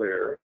to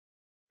clear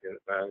in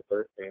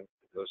 913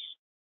 this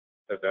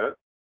event,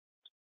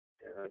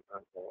 and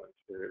I'm going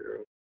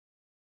to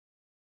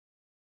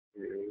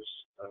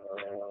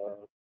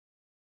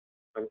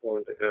I'm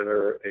going to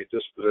enter a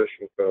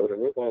disposition code,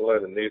 and we're going to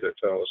let Anita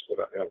tell us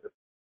what I entered.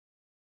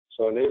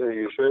 So Anita,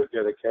 you should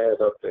get a CAD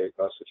update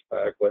message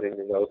back letting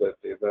you know that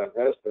the event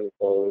has been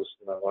closed,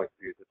 and I'd like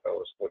for you to tell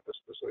us what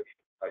disposition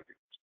I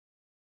used.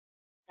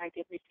 I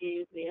did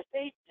receive the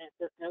update, and it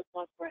says no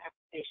cause for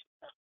application.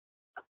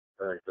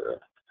 Very good.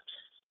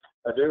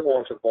 I do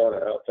want to point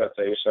out that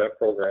the ASAP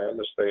program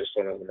is based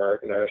on an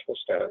American National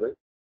Standard.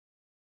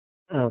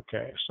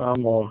 Okay, so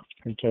I'm going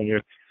to continue.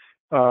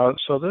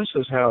 So this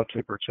is how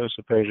to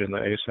participate in the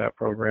ASAP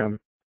program.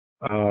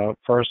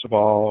 First of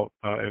all,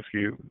 if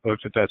you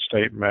looked at that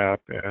state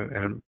map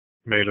and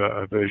made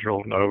a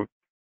visual note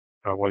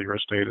whether your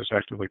state is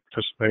actively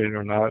participating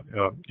or not,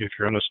 if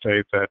you're in a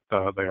state that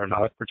they are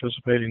not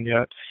participating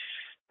yet,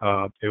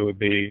 it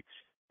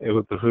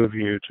would behoove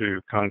you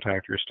to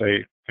contact your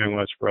state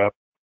ambulance rep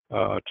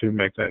to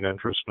make that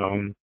interest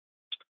known,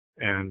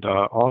 and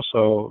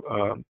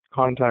also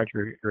contact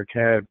your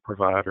CAD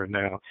provider.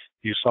 Now,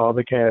 you saw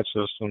the CAD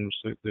systems,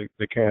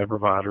 the CAD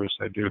providers,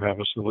 they do have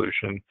a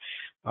solution.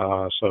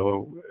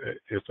 So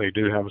if they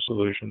do have a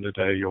solution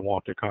today, you'll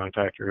want to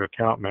contact your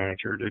account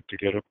manager to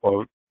get a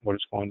quote what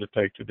it's going to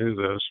take to do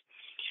this.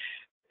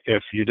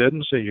 If you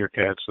didn't see your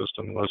CAD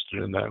system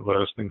listed in that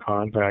list, then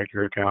contact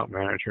your account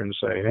manager and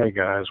say, hey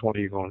guys, when are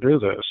you going to do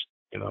this?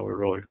 You know, we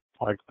really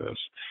like this.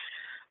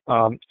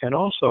 And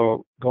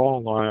also go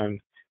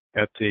online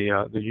at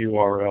the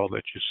URL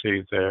that you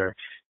see there.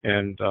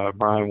 And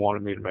Brian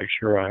wanted me to make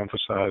sure I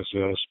emphasize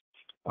this,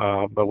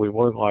 but we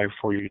would like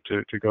for you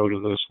to go to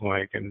this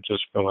link and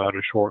just fill out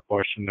a short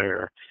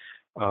questionnaire.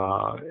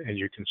 And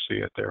you can see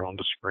it there on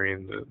the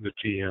screen, the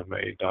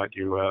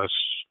tma.us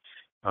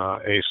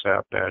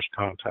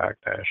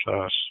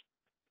ASAP-contact-us.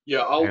 Yeah,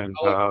 I'll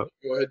go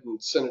ahead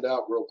and send it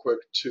out real quick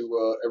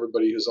to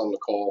everybody who's on the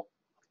call.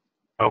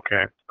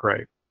 Okay,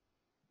 great.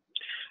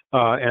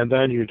 And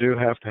then you do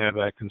have to have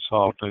that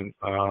consultant.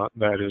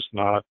 That is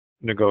not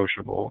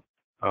negotiable.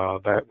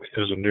 That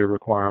is a new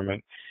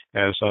requirement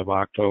as of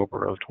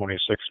October of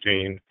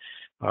 2016.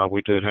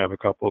 We did have a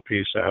couple of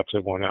PSAPs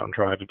that went out and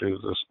tried to do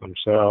this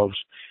themselves.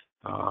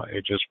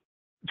 It just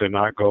did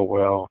not go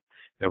well.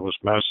 It was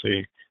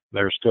messy.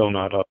 They're still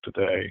not up to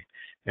date,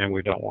 and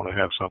we don't want to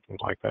have something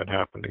like that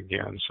happen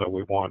again. So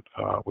we want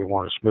a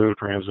smooth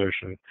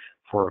transition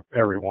for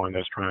everyone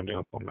that's trying to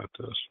implement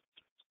this.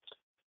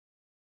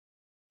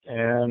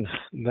 And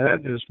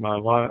that is my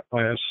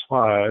last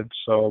slide.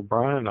 So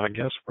Brian, I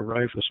guess we're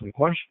ready for some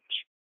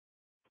questions.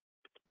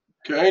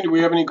 Okay, do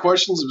we have any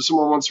questions? If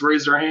someone wants to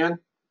raise their hand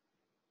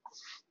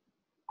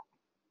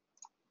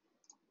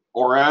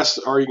or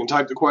ask, or you can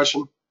type the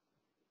question.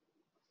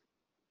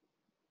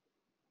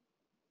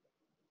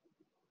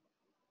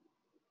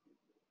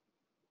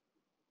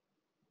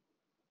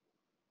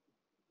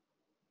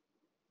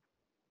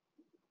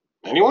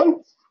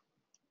 Anyone?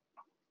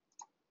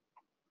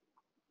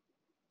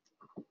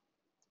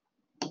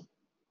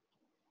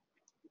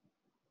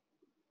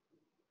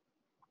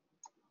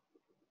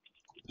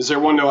 Does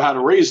everyone know how to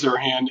raise their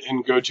hand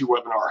in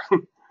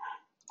GoToWebinar?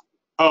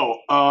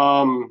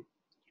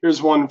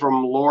 Here's one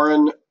from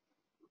Lauren.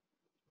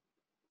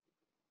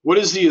 What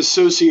is the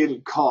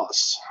associated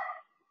cost?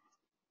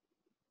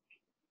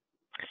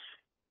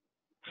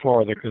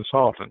 For the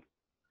consultant.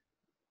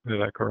 Is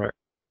that correct?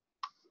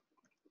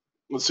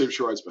 Let's see if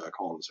she writes back.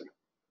 Hold on a second.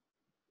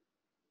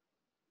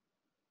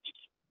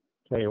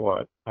 Tell you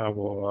what, I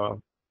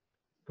will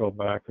go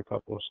back a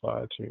couple of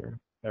slides here.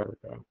 There we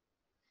go.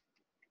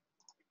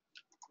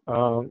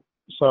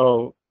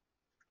 So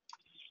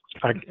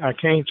I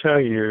can't tell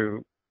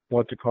you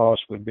what the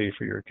cost would be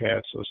for your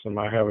CAD system.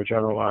 I have a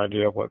general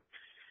idea of what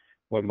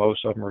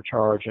most of them are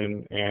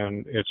charging,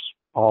 and it's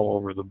all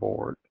over the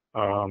board.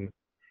 Some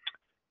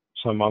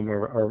of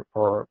them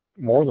are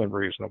more than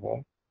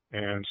reasonable,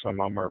 and some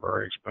of them are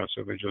very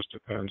expensive. It just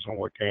depends on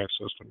what CAD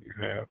system you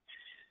have.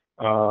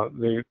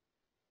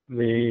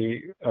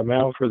 The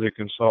amount for the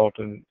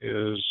consultant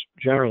is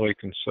generally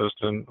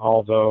consistent,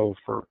 although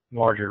for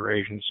larger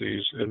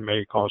agencies it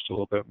may cost a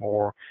little bit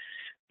more.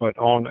 But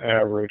on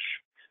average,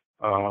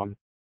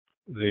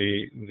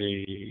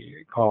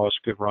 the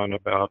cost could run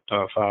about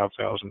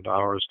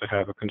 $5,000 to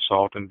have a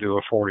consultant do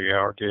a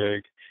 40-hour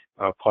gig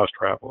plus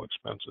travel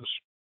expenses.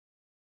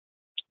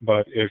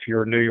 But if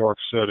you're in New York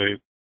City,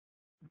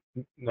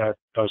 that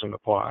doesn't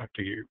apply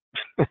to you.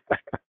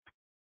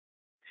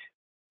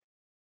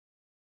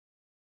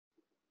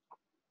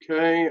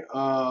 Okay,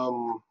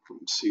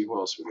 let's see what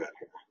else we got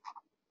here.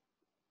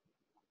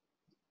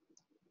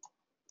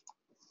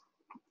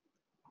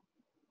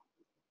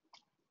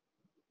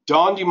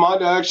 Don, do you mind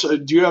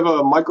do you have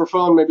a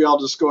microphone? Maybe I'll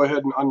just go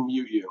ahead and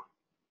unmute you.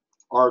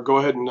 Or go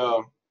ahead,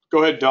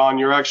 Don,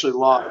 you're actually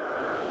live.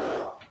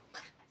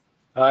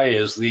 Hi,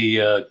 is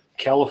the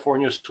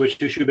California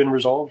switch issue been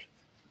resolved?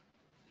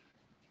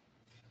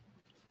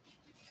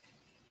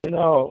 You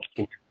know,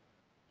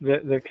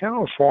 the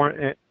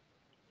California,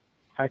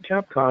 I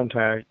kept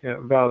contact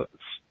about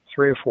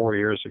 3 or 4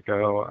 years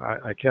ago.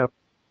 I kept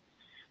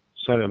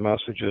sending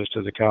messages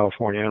to the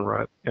California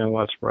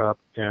Inlets rep,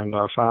 and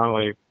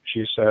finally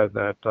she said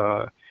that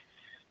that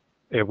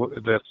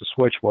the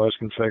switch was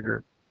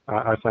configured.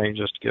 I think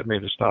just to get me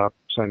to stop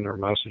sending her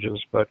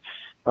messages. But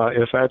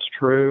if that's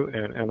true,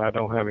 and I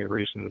don't have any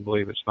reason to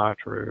believe it's not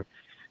true,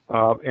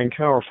 in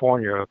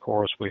California, of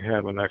course, we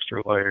have an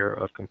extra layer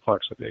of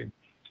complexity,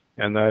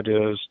 and that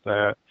is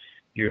that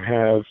you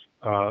have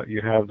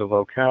the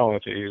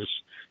localities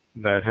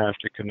that have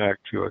to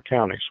connect to a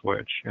county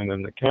switch, and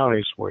then the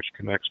county switch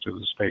connects to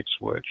the state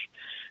switch.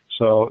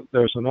 So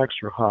there's an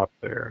extra hop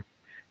there.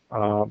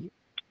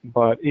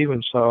 But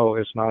even so,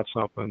 it's not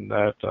something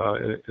that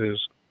is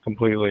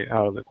completely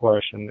out of the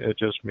question. It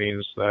just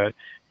means that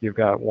you've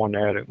got one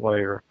added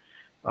layer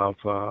of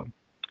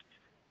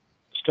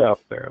step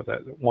there,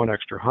 that one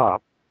extra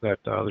hop that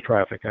the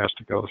traffic has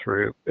to go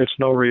through. It's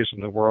no reason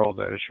in the world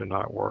that it should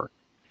not work.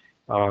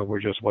 We're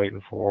just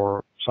waiting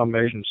for some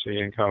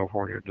agency in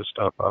California to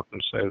step up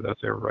and say that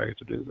they're ready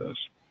to do this.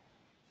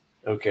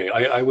 Okay,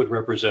 I would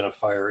represent a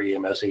fire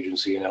EMS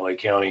agency in LA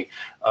County.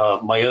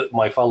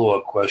 My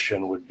follow-up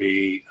question would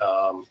be,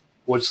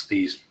 what's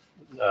the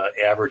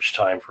average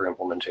time for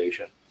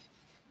implementation?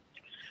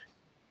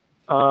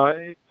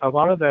 A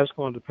lot of that's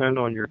going to depend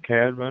on your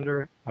CAD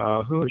vendor.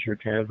 Who is your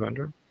CAD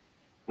vendor?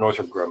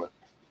 Northrop Grumman.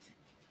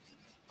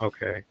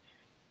 Okay.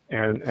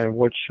 And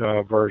which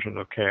version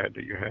of CAD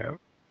do you have?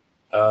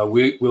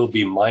 We will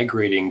be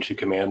migrating to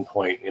Command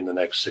Point in the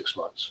next 6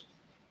 months.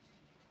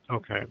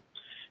 Okay.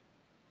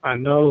 I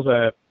know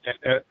that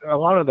a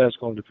lot of that's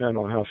going to depend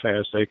on how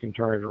fast they can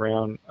turn it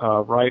around.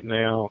 Right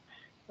now,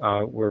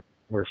 we're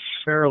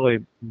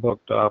fairly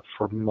booked up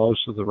for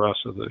most of the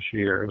rest of this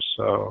year.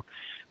 So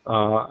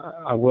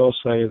I will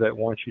say that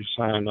once you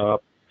sign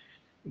up,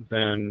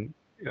 then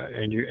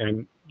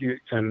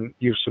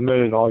you've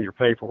submitted all your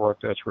paperwork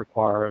that's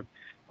required,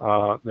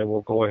 then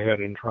we'll go ahead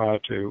and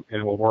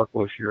we'll work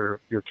with your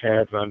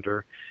CAD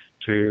vendor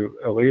to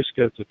at least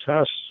get the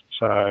test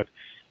side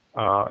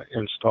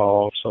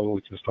installed so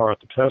we can start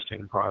the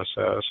testing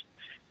process.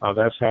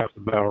 That's half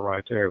the battle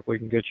right there. If we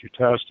can get you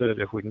tested,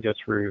 if we can get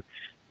through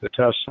the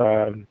test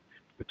side,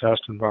 the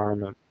test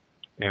environment,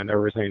 and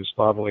everything's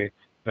lovely,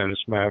 then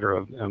it's a matter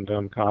of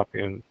them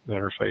copying the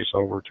interface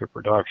over to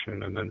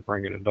production and then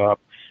bringing it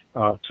up.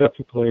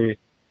 Typically,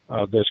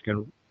 this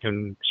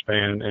can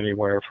span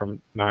anywhere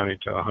from 90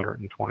 to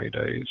 120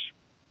 days.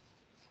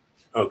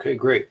 Okay,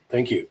 great.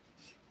 Thank you.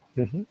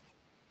 Mm-hmm.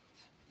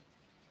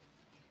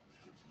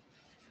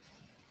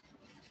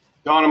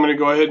 Don, I'm going to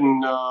go ahead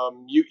and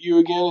mute you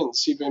again and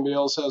see if anybody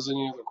else has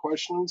any other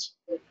questions.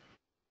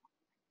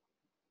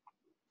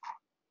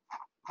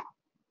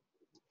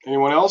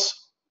 Anyone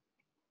else?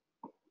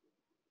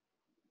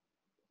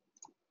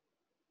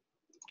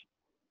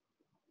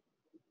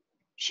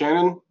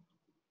 Shannon,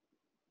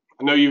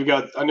 I know you've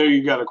got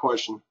a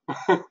question.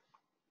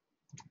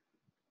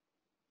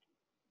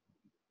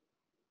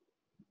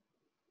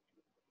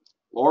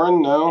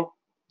 Lauren, no.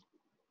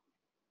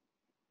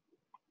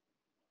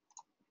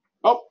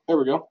 Oh, there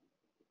we go.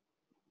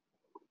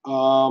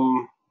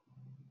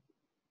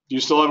 Do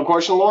you still have a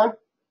question, Lauren?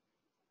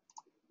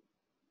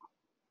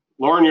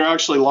 Lauren, you're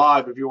actually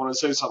live if you want to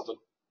say something.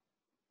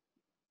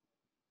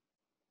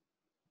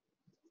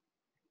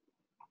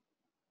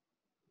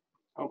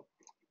 Oh,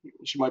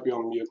 she might be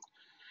on mute.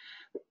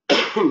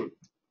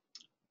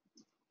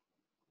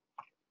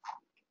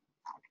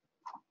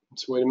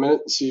 Let's wait a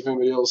minute and see if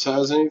anybody else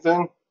has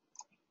anything.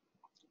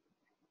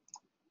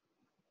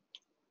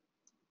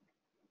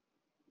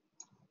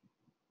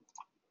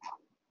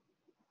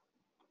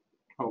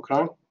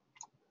 Okay.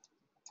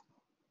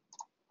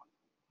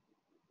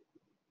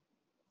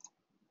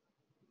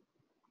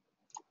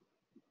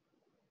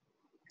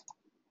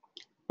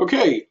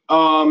 Okay.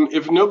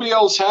 If nobody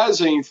else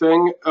has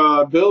anything,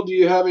 Bill, do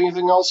you have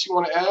anything else you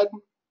want to add?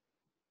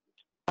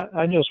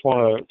 I just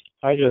want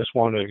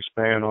to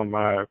expand on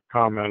my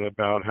comment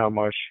about how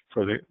much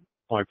for the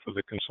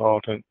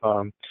consultant.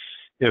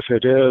 If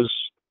it is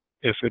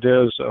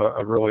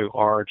a really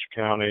large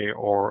county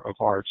or a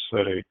large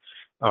city,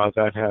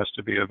 that has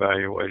to be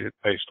evaluated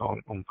based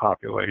on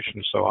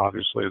population. So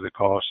obviously the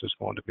cost is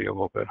going to be a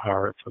little bit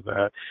higher for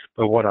that.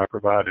 But what I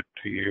provided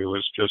to you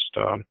is just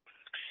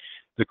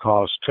the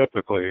cost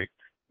typically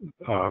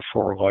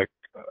for like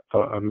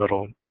a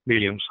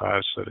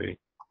medium-sized city.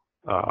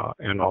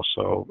 And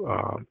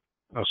also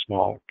a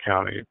small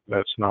county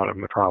that's not a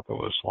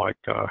metropolis like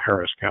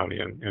Harris County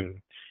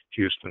in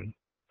Houston.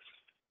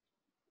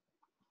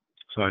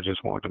 So I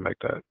just wanted to make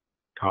that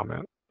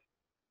comment.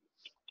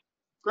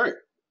 Great.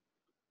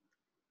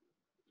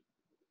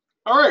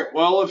 All right.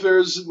 Well, if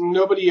there's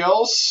nobody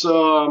else,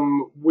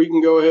 we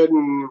can go ahead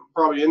and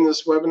probably end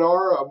this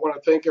webinar. I want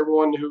to thank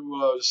everyone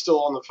who is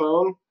still on the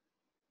phone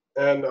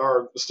and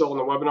are still in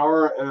the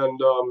webinar, and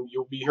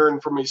you'll be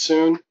hearing from me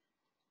soon.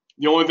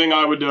 The only thing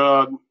I would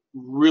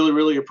really,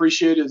 really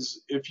appreciate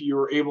is if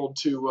you're able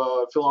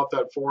to fill out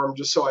that form,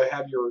 just so I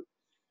have your.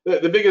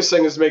 The biggest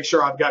thing is to make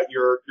sure I've got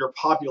your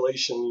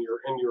population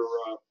in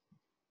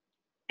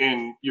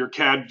your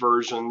CAD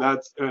version.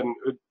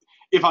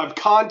 If I've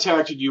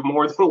contacted you,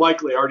 more than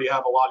likely I already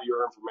have a lot of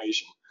your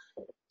information.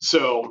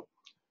 So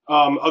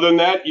other than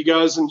that, you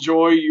guys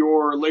enjoy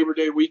your Labor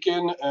Day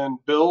weekend, and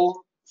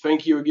Bill,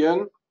 thank you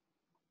again.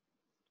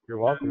 You're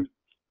welcome.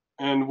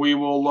 And we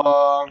will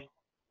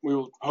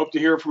hope to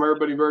hear from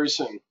everybody very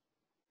soon.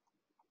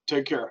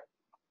 Take care.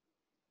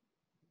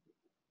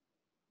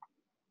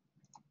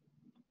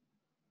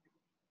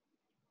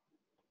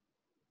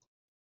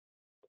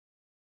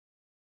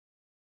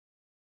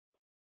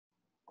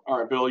 All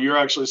right, Bill, you're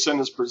actually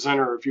sent as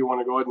presenter if you want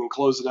to go ahead and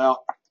close it out.